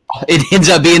grab the. It ends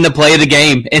up being the play of the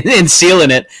game and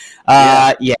sealing it.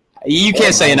 You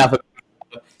can't say enough.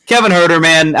 Kevin Huerter,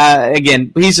 man,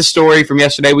 again, he's a story from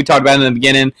yesterday. We talked about it in the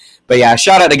beginning. But, yeah,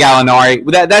 shout out to Gallinari.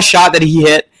 That shot that he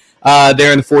hit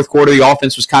there in the fourth quarter, the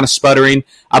offense was kind of sputtering.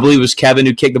 I believe it was Kevin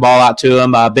who kicked the ball out to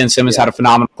him. Ben Simmons had a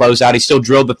phenomenal closeout. He still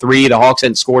drilled the 3. The Hawks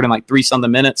hadn't scored in like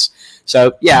 3-something minutes.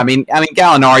 So, yeah, I mean,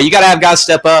 Gallinari, you got to have guys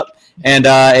step up, and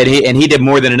he did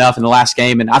more than enough in the last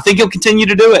game. And I think he'll continue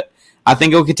to do it.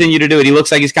 He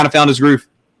looks like he's kind of found his groove.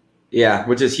 Yeah,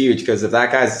 which is huge because if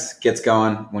that guy gets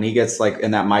going, when he gets like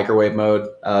in that microwave mode,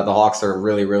 the Hawks are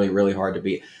really, really, really hard to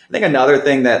beat. I think another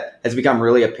thing that has become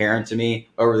really apparent to me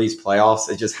over these playoffs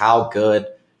is just how good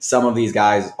some of these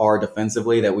guys are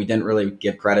defensively that we didn't really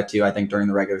give credit to, I think, during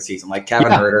the regular season. Like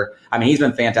Kevin Huerter, I mean, he's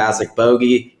been fantastic.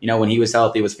 Bogey, when he was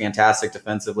healthy, was fantastic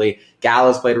defensively.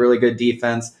 Gallows played really good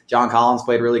defense. John Collins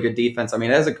played really good defense. I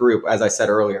mean, as a group, as I said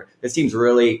earlier, this team's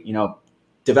really,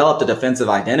 developed a defensive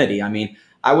identity. I mean,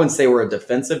 I wouldn't say we're a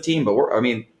defensive team, but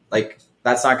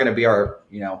that's not going to be our,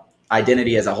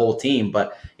 identity as a whole team.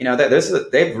 But,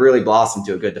 they've really blossomed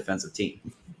to a good defensive team.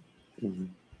 Mm-hmm.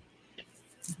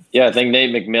 Yeah, I think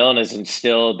Nate McMillan has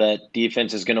instilled that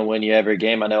defense is going to win you every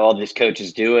game. I know all these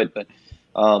coaches do it, but,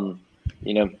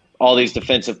 all these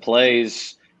defensive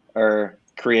plays are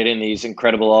creating these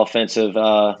incredible offensive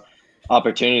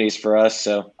opportunities for us.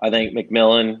 So I think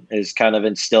McMillan has kind of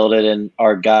instilled it in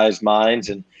our guys' minds,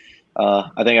 and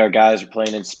I think our guys are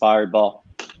playing inspired ball.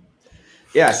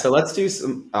 Yeah, so let's do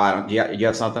some do you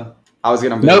have something? I was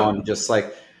going to move on just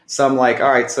like some all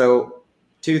right, so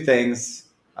two things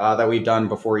that we've done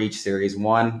before each series.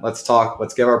 One, let's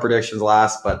give our predictions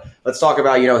last, but let's talk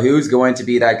about, who's going to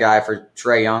be that guy for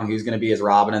Trae Young, who's going to be his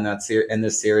Robin in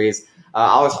this series.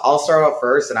 I'll start out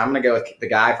first, and I'm going to go with the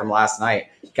guy from last night,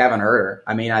 Kevin Huerter.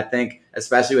 I mean, I think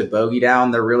especially with Bogey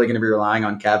down, they're really going to be relying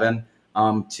on Kevin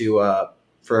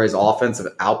for his offensive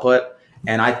output.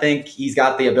 And I think he's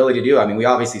got the ability to do it. I mean, we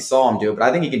obviously saw him do it, but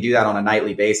I think he can do that on a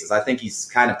nightly basis. I think he's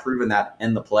kind of proven that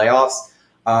in the playoffs.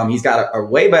 He's got a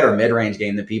way better mid-range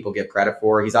game than people give credit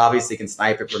for. He's obviously can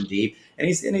snipe it from deep, and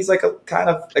he's like a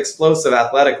kind of explosive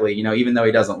athletically, even though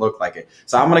he doesn't look like it.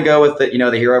 So I'm going to go with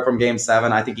the hero from Game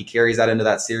 7. I think he carries that into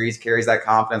that series, carries that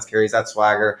confidence, carries that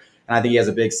swagger, and I think he has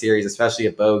a big series, especially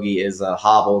if Bogey is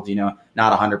hobbled,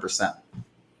 not 100%.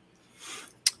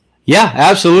 Yeah,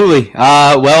 absolutely.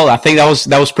 Well, I think that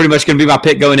was pretty much going to be my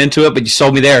pick going into it, but you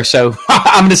sold me there. So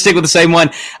I'm going to stick with the same one.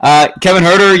 Kevin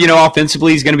Huerter,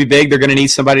 offensively, he's going to be big. They're going to need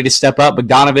somebody to step up.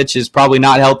 Bogdanovich is probably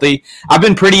not healthy. I've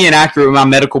been pretty inaccurate with my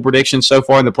medical predictions so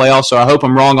far in the playoffs, so I hope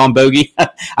I'm wrong on Bogey.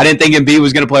 I didn't think Embiid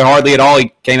was going to play hardly at all.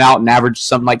 He came out and averaged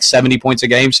something like 70 points a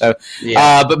game. So,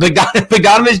 yeah. But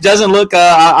Bogdanovich doesn't look.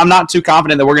 I'm not too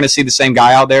confident that we're going to see the same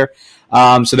guy out there.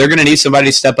 So they're going to need somebody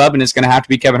to step up, and it's going to have to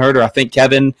be Kevin Huerter. I think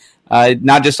Kevin,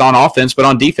 not just on offense, but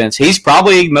on defense, he's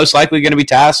probably most likely going to be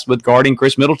tasked with guarding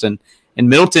Chris Middleton. And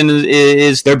Middleton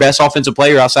is their best offensive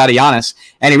player outside of Giannis.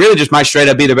 And he really just might straight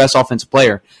up be their best offensive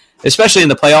player, especially in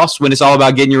the playoffs when it's all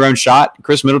about getting your own shot.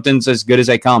 Chris Middleton's as good as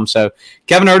they come. So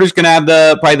Kevin Huerter's going to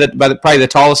have probably the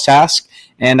tallest task.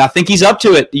 And I think he's up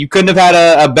to it. You couldn't have had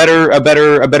a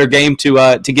better game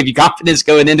to give you confidence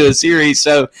going into a series.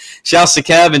 So shouts to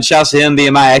Kev and shouts to him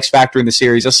being my X factor in the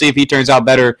series. I'll see if he turns out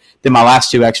better than my last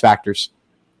two X factors.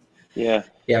 Yeah.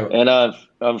 And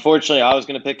unfortunately, I was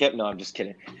going to pick Kevin. No, I'm just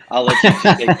kidding. I'll let you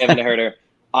pick Kevin Huerter.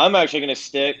 I'm actually going to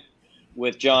stick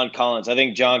with John Collins. I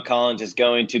think John Collins is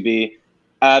going to be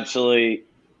absolutely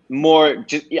more.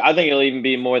 I think he'll even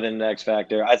be more than an X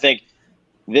factor. I think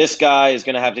this guy is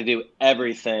going to have to do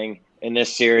everything in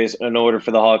this series in order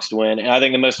for the Hawks to win. And I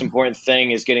think the most important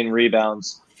thing is getting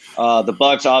rebounds. The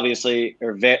Bucks obviously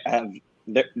they're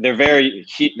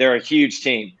a huge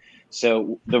team.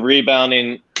 So the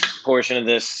rebounding portion of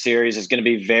this series is going to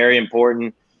be very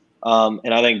important.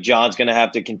 And I think John's going to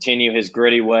have to continue his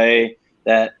gritty way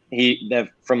that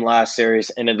from last series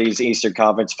into these Eastern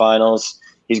Conference Finals.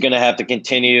 He's going to have to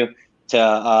continue to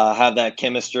have that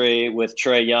chemistry with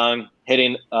Trae Young,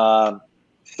 hitting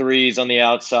threes on the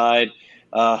outside,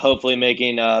 hopefully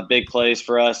making big plays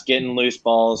for us, getting loose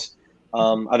balls.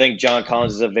 I think John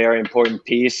Collins is a very important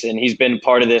piece, and he's been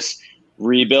part of this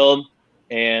rebuild.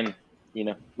 And,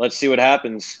 let's see what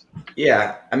happens.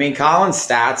 Yeah. I mean, Collins'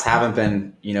 stats haven't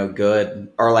been,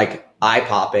 good or like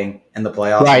eye-popping in the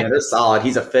playoffs. Right. They're solid.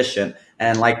 He's efficient.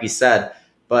 And like you said,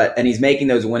 and he's making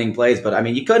those winning plays. But, I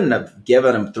mean, you couldn't have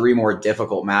given him three more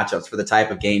difficult matchups for the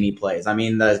type of game he plays. I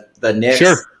mean, the Knicks,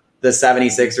 sure, the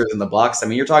 76ers, and the Bucks. I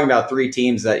mean, you're talking about three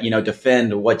teams that,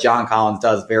 defend what John Collins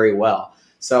does very well.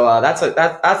 So I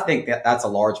think that's a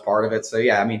large part of it. So,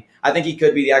 yeah, I mean, I think he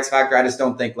could be the X factor. I just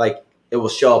don't think, it will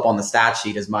show up on the stat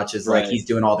sheet as much as, he's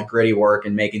doing all the gritty work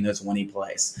and making those winning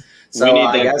plays. So we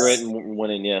need that grit and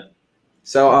winning, yeah.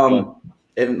 So,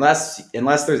 unless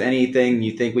there's anything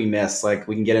you think we missed,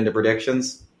 we can get into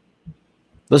predictions.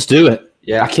 Let's do it.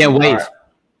 Yeah, I can't wait. Right.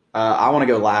 I want to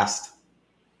go last.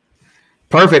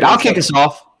 Perfect. I'll kick us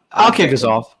off.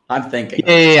 I'm thinking.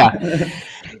 Yeah.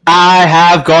 I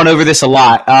have gone over this a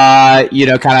lot. Kind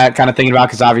of thinking about,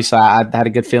 because obviously I had a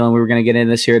good feeling we were going to get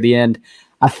into this here at the end.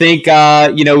 I think,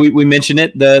 we mentioned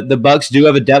it. The Bucks do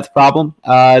have a depth problem.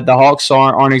 The Hawks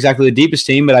aren't exactly the deepest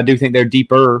team, but I do think they're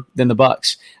deeper than the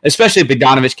Bucks, especially if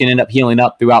Bogdanovich can end up healing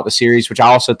up throughout the series, which I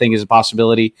also think is a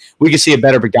possibility. We could see a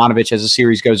better Bogdanovich as the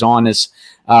series goes on, as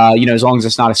long as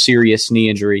it's not a serious knee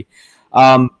injury.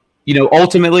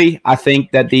 Ultimately, I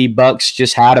think that the Bucks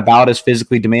just had about as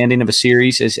physically demanding of a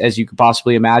series as you could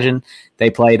possibly imagine. They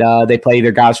played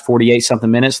their guys 48-something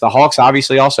minutes. The Hawks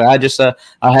obviously also had just a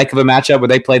heck of a matchup where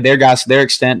they played their guys to their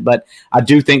extent, but I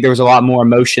do think there was a lot more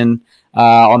emotion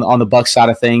on the Bucks side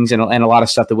of things and a lot of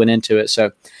stuff that went into it.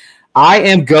 So I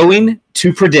am going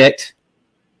to predict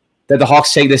that the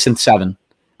Hawks take this in 7.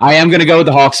 I am going to go with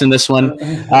the Hawks in this one.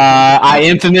 I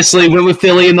infamously went with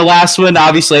Philly in the last one.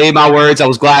 Obviously, I ate my words. I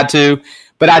was glad to.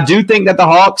 But I do think that the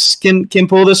Hawks can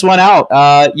pull this one out.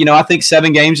 I think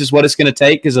 7 games is what it's going to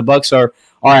take because the Bucks are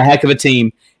a heck of a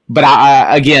team. But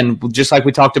I again, just like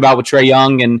we talked about with Trae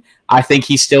Young, and I think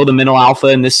he's still the mental alpha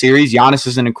in this series. Giannis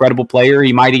is an incredible player.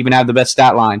 He might even have the best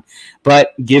stat line.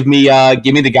 But give me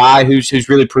the guy who's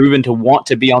really proven to want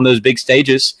to be on those big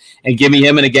stages, and give me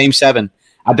him in a Game 7.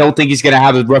 I don't think he's going to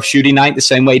have a rough shooting night the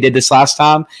same way he did this last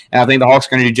time, and I think the Hawks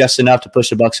are going to do just enough to push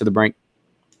the Bucks to the brink.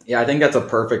 Yeah, I think that's a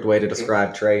perfect way to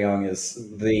describe Trae Young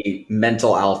is the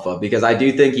mental alpha, because I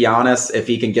do think Giannis, if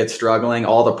he can get struggling,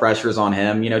 all the pressure's on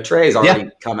him. Trae's already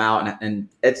come out, and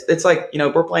it's like,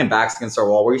 we're playing backs against our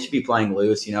wall. We should be playing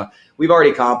loose. We've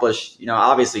already accomplished,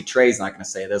 obviously Trae's not going to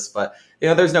say this, but,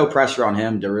 there's no pressure on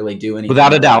him to really do anything.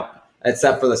 Without a doubt.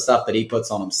 Except for the stuff that he puts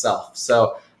on himself.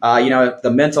 So,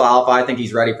 the mental alpha, I think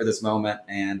he's ready for this moment.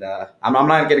 And I'm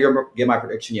not going to give my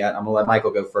prediction yet. I'm going to let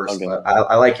Michael go first. Okay. But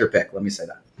I like your pick. Let me say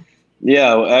that.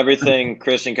 Yeah, everything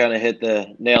Christian kind of hit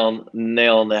the nail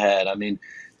on the head. I mean,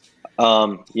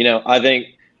 I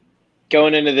think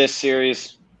going into this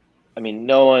series,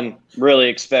 no one really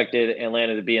expected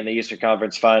Atlanta to be in the Eastern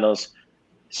Conference Finals,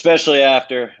 especially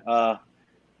after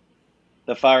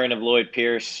the firing of Lloyd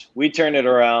Pierce. We turned it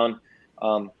around.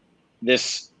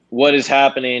 What is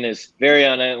happening is very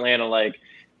un-Atlanta-like.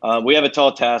 We have a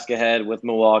tall task ahead with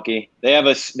Milwaukee. They have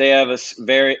a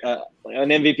very an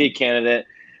MVP candidate.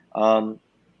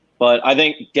 But I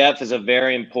think depth is a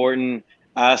very important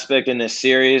aspect in this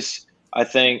series. I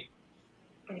think,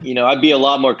 I'd be a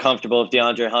lot more comfortable if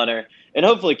DeAndre Hunter and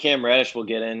hopefully Cam Reddish will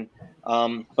get in.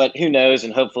 But who knows?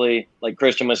 And hopefully, like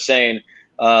Christian was saying,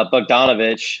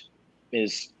 Bogdanović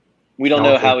we don't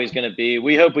know how he's going to be.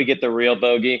 We hope we get the real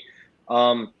bogey.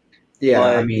 The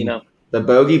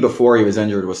bogey before he was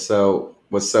injured was so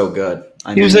good.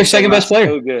 He was their second best player.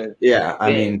 So good. Yeah.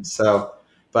 So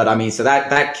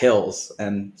that kills.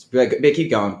 And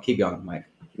keep going, Mike.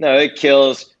 No, it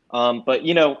kills. But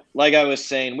like I was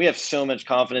saying, we have so much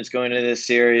confidence going into this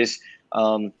series.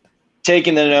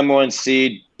 Taking the number 1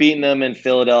 seed, beating them in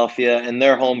Philadelphia in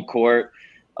their home court.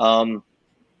 But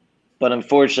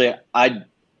unfortunately,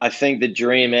 I think the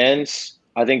dream ends.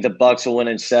 I think the Bucks will win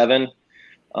in 7.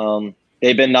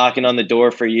 They've been knocking on the door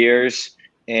for years,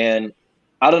 and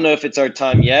I don't know if it's our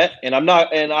time yet. And I'm not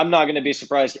going to be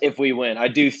surprised if we win. I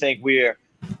do think we're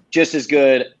just as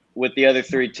good with the other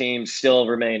 3 teams still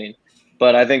remaining,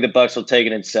 but I think the Bucks will take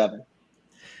it in 7.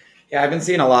 Yeah, I've been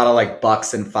seeing a lot of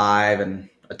Bucks in 5 and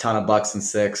a ton of Bucks in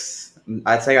 6.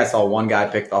 I think I saw one guy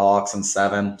pick the Hawks in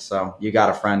 7. So you got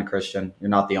a friend, Christian.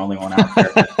 You're not the only one out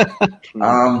there.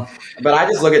 But I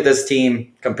just look at this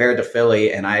team compared to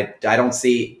Philly, and I don't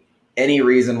see any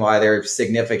reason why they're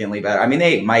significantly better.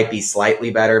 They might be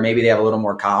slightly better. Maybe they have a little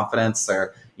more confidence,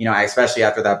 or especially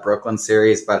after that Brooklyn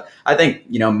series. But I think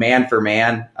man for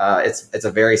man, it's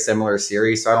a very similar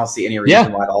series. So I don't see any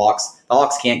reason why the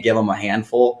Hawks can't give them a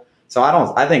handful. So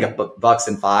I think a Bucks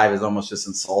in 5 is almost just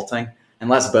insulting.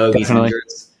 Unless Bogey's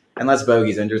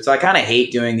injured. So I kind of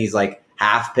hate doing these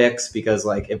half picks, because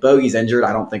if Bogey's injured,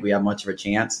 I don't think we have much of a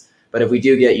chance. But if we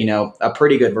do get, a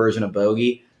pretty good version of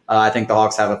Bogey, I think the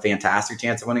Hawks have a fantastic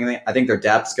chance of winning it. I think their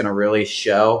depth's going to really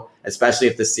show, especially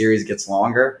if the series gets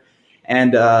longer.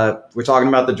 And we're talking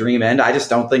about the dream end. I just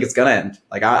don't think it's going to end.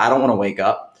 I don't want to wake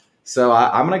up. So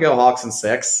I'm going to go Hawks in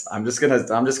 6. I'm just going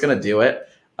to do it.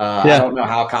 I don't know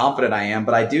how confident I am,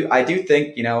 but I do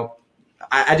think,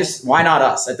 I just, why not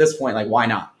us at this point? Why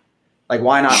not?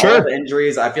 Why not? Sure. All the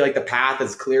injuries, I feel like the path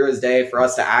is clear as day for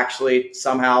us to actually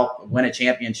somehow win a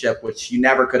championship, which you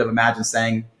never could have imagined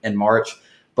saying in March.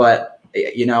 But,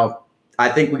 I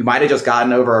think we might have just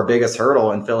gotten over our biggest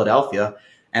hurdle in Philadelphia.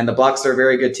 And the Bucks are a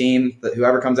very good team.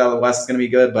 Whoever comes out of the West is going to be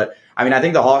good. But, I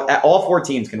think all 4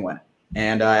 teams can win.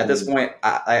 And at this point,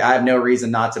 I have no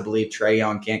reason not to believe Trae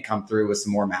Young can't come through with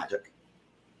some more magic.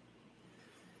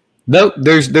 No,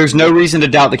 there's no reason to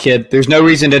doubt the kid. There's no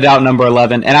reason to doubt number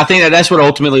 11. And I think that's what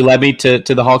ultimately led me to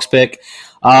the Hawks pick.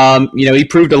 He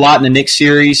proved a lot in the Knicks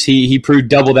series. He proved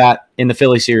double that in the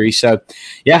Philly series. So,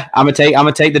 yeah, I'm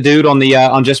gonna take the dude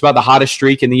on just about the hottest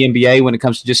streak in the NBA when it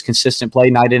comes to just consistent play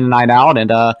night in and night out.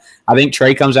 And I think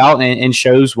Trae comes out and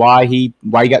shows why he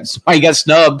got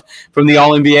snubbed from the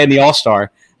All NBA and the All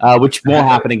Star. Which won't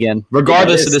happen again.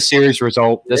 Regardless of the series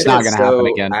result, that's not going to happen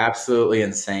again. Absolutely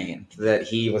insane that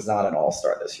he was not an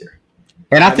all-star this year.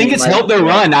 And I think it's helped their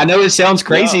run. I know it sounds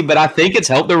crazy, but I think it's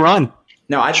helped their run.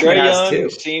 No, I think it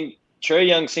has too. Trae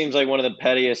Young seems like one of the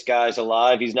pettiest guys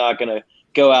alive. He's not going to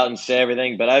go out and say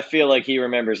everything, but I feel like he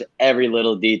remembers every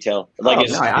little detail. Like he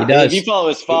if does. you follow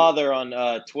his father on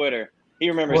Twitter, he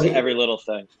remembers every little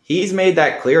thing. He's made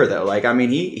that clear though. Like, I mean,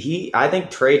 I think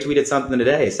Trae tweeted something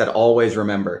today. He said, "Always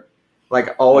remember."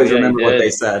 Like, always remember what they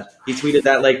said. He tweeted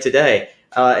that like today,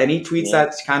 and he tweets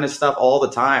that kind of stuff all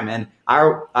the time. And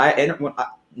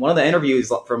one of the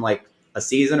interviews from like a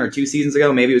season or 2 seasons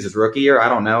ago, maybe it was his rookie year, I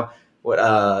don't know.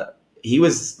 What he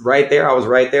was right there. I was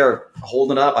right there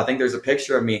holding it up. I think there's a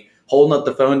picture of me holding up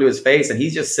the phone to his face, and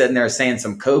he's just sitting there saying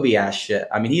some Kobe ass shit.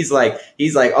 I mean, he's like,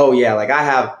 oh yeah, like I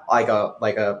have like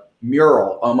a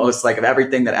mural almost like of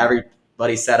everything that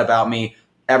everybody said about me,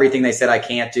 everything they said I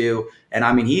can't do. And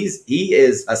I mean, he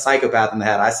is a psychopath in the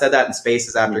head. I said that in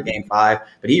Spaces after Game 5,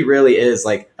 but he really is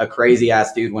like a crazy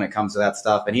ass dude when it comes to that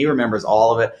stuff, and he remembers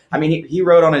all of it. I mean, he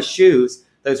wrote on his shoes,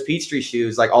 those Peachtree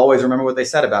shoes, like always remember what they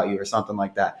said about you or something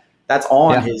like that. That's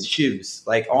on his shoes,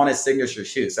 like on his signature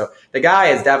shoes. So the guy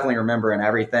is definitely remembering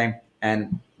everything,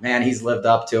 and man, he's lived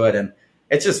up to it. And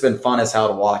it's just been fun as hell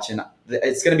to watch. And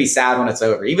it's going to be sad when it's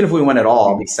over. Even if we win it all,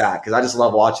 I'll be sad because I just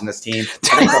love watching this team.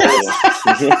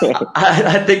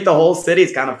 I think the whole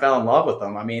city's kind of fell in love with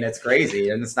them. I mean, it's crazy,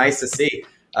 and it's nice to see.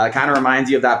 It kind of reminds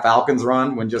you of that Falcons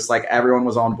run when just like everyone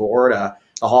was on board. The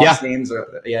Hawks games,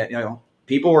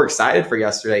 people were excited for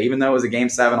yesterday, even though it was a Game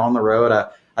 7 on the road.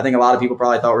 I think a lot of people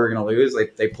probably thought we were going to lose.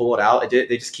 Like they pull it out. They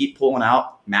just keep pulling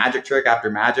out magic trick after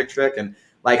magic trick. And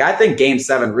like, I think Game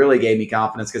 7 really gave me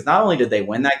confidence because not only did they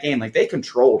win that game, like they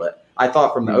controlled it. I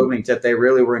thought from the opening tip, they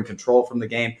really were in control from the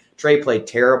game. Trae played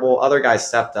terrible. Other guys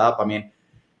stepped up. I mean,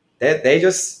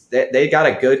 they got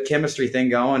a good chemistry thing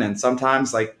going. And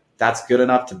sometimes like that's good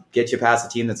enough to get you past a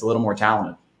team that's a little more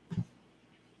talented.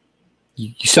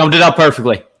 You summed it up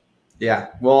perfectly. Yeah,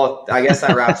 well, I guess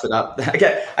that wraps it up. I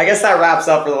guess that wraps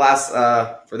up for the last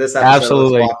for this episode.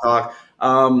 Absolutely. Of Squawk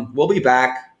Talk. We'll be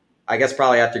back, I guess,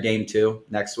 probably after Game 2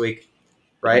 next week,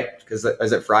 right? Because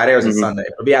is it Friday or is it Sunday?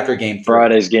 It'll be after Game 3.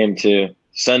 Friday's Game 2.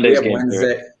 Sunday's Game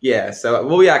Wednesday. 3. Yeah, so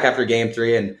we'll be back after Game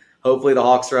 3, and hopefully the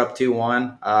Hawks are up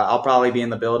 2-1. I'll probably be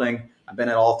in the building. I've been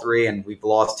at all 3, and we've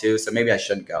lost 2, so maybe I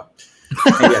shouldn't go.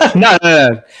 No.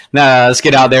 Let's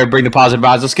get out there, bring the positive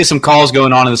vibes. Let's get some calls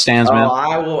going on in the stands, man.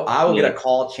 I will get a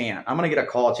call chant. I'm gonna get a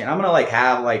call chant. I'm gonna like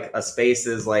have like a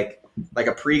Spaces like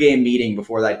a pregame meeting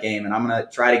before that game, and I'm gonna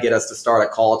try to get us to start a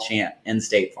call chant in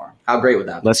State Farm. How great would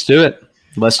that be? Let's do it.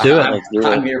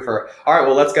 I'm here for it. All right,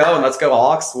 well, let's go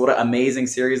Hawks. What an amazing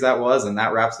series that was, and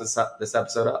that wraps this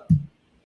episode up.